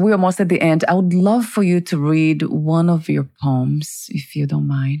 Iris, we're almost at the end. I would love for you to read one of your poems, if you don't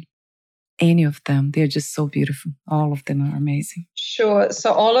mind. Any of them. They're just so beautiful. All of them are amazing. Sure.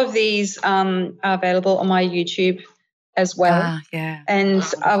 So all of these are available on my YouTube as well. And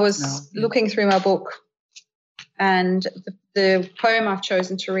I was looking through my book, and the poem I've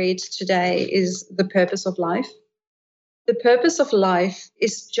chosen to read today is The Purpose of Life. The purpose of life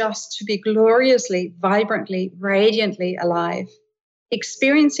is just to be gloriously, vibrantly, radiantly alive,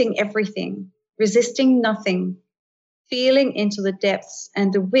 experiencing everything, resisting nothing, feeling into the depths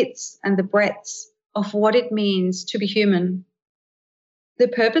and the widths and the breadths of what it means to be human. The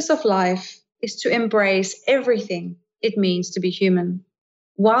purpose of life is to embrace everything it means to be human,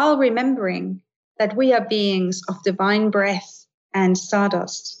 while remembering that we are beings of divine breath and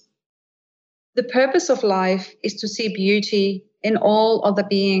stardust. The purpose of life is to see beauty in all other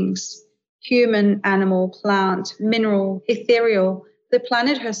beings, human, animal, plant, mineral, ethereal, the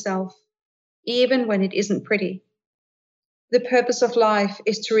planet herself, even when it isn't pretty. The purpose of life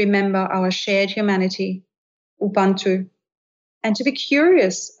is to remember our shared humanity, Ubuntu, and to be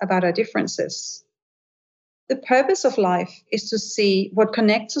curious about our differences. The purpose of life is to see what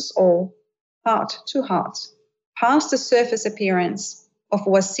connects us all, heart to heart, past the surface appearance of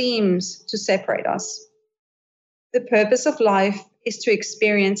what seems to separate us. The purpose of life is to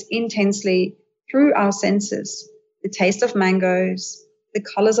experience intensely through our senses the taste of mangoes, the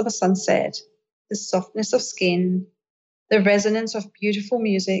colors of a sunset, the softness of skin, the resonance of beautiful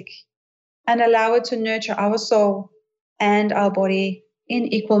music, and allow it to nurture our soul and our body in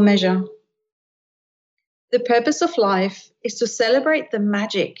equal measure. The purpose of life is to celebrate the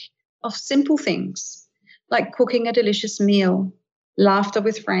magic of simple things like cooking a delicious meal, laughter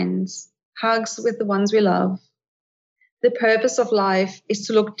with friends, hugs with the ones we love. The purpose of life is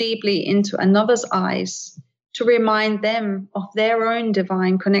to look deeply into another's eyes, to remind them of their own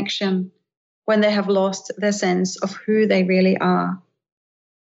divine connection when they have lost their sense of who they really are.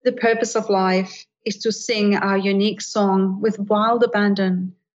 The purpose of life is to sing our unique song with wild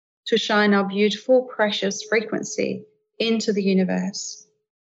abandon, to shine our beautiful, precious frequency into the universe.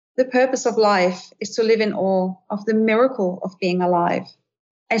 The purpose of life is to live in awe of the miracle of being alive,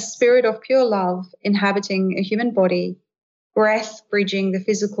 a spirit of pure love inhabiting a human body, breath bridging the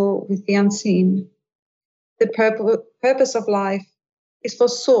physical with the unseen. The purpose of life is for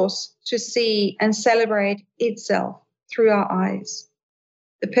Source to see and celebrate itself through our eyes.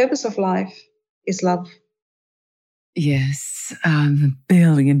 The purpose of life is love. Yes, a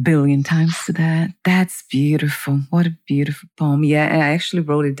billion times to that. That's beautiful. What a beautiful poem. Yeah, I actually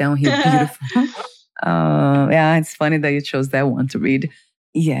wrote it down here. Beautiful. It's funny that you chose that one to read.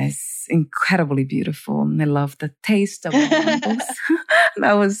 Yes, incredibly beautiful. And I love the taste of mangoes.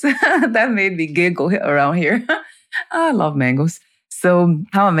 That made me giggle around here. I love mangoes. So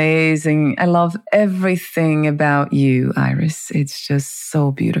how amazing. I love everything about you, Iris. It's just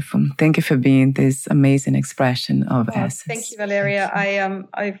so beautiful. Thank you for being this amazing expression of essence. Thank you, Valeria.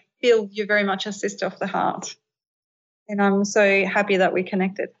 I feel you're very much a sister of the heart. And I'm so happy that we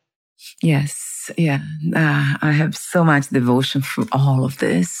connected. Yes. Yeah. I have so much devotion for all of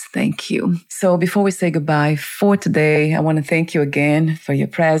this. Thank you. So before we say goodbye for today, I want to thank you again for your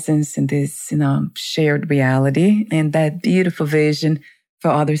presence in this, shared reality and that beautiful vision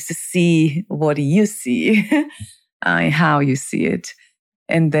for others to see what you see and how you see it.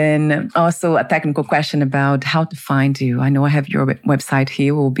 And then also a technical question about how to find you. I know I have your website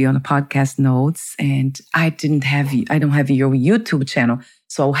here. Will be on the podcast notes. And I don't have your YouTube channel.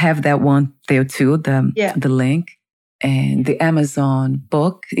 So I'll have that one there too, the link. And the Amazon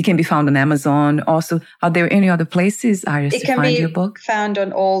book. It can be found on Amazon. Also, are there any other places, Iris, to find your book? It can be found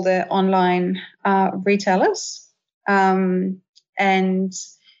on all the online retailers.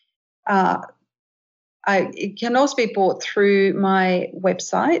 It can also be bought through my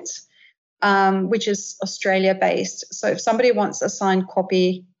website, which is Australia-based. So if somebody wants a signed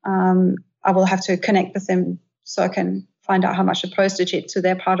copy, I will have to connect with them so I can find out how much the postage is to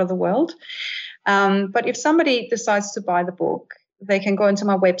their part of the world. But if somebody decides to buy the book, they can go into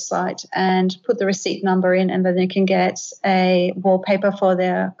my website and put the receipt number in, and then they can get a wallpaper for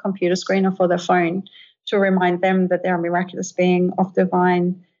their computer screen or for their phone to remind them that they're a miraculous being of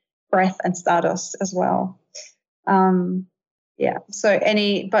divine breath and stardust as well. So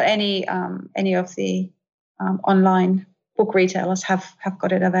any of the online book retailers have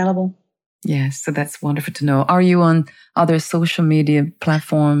got it available. Yes, so that's wonderful to know. Are you on other social media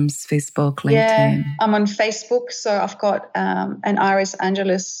platforms, Facebook, LinkedIn? Yeah, I'm on Facebook. So I've got an Iris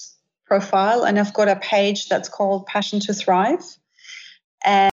Angelis profile, and I've got a page that's called Passion to Thrive. And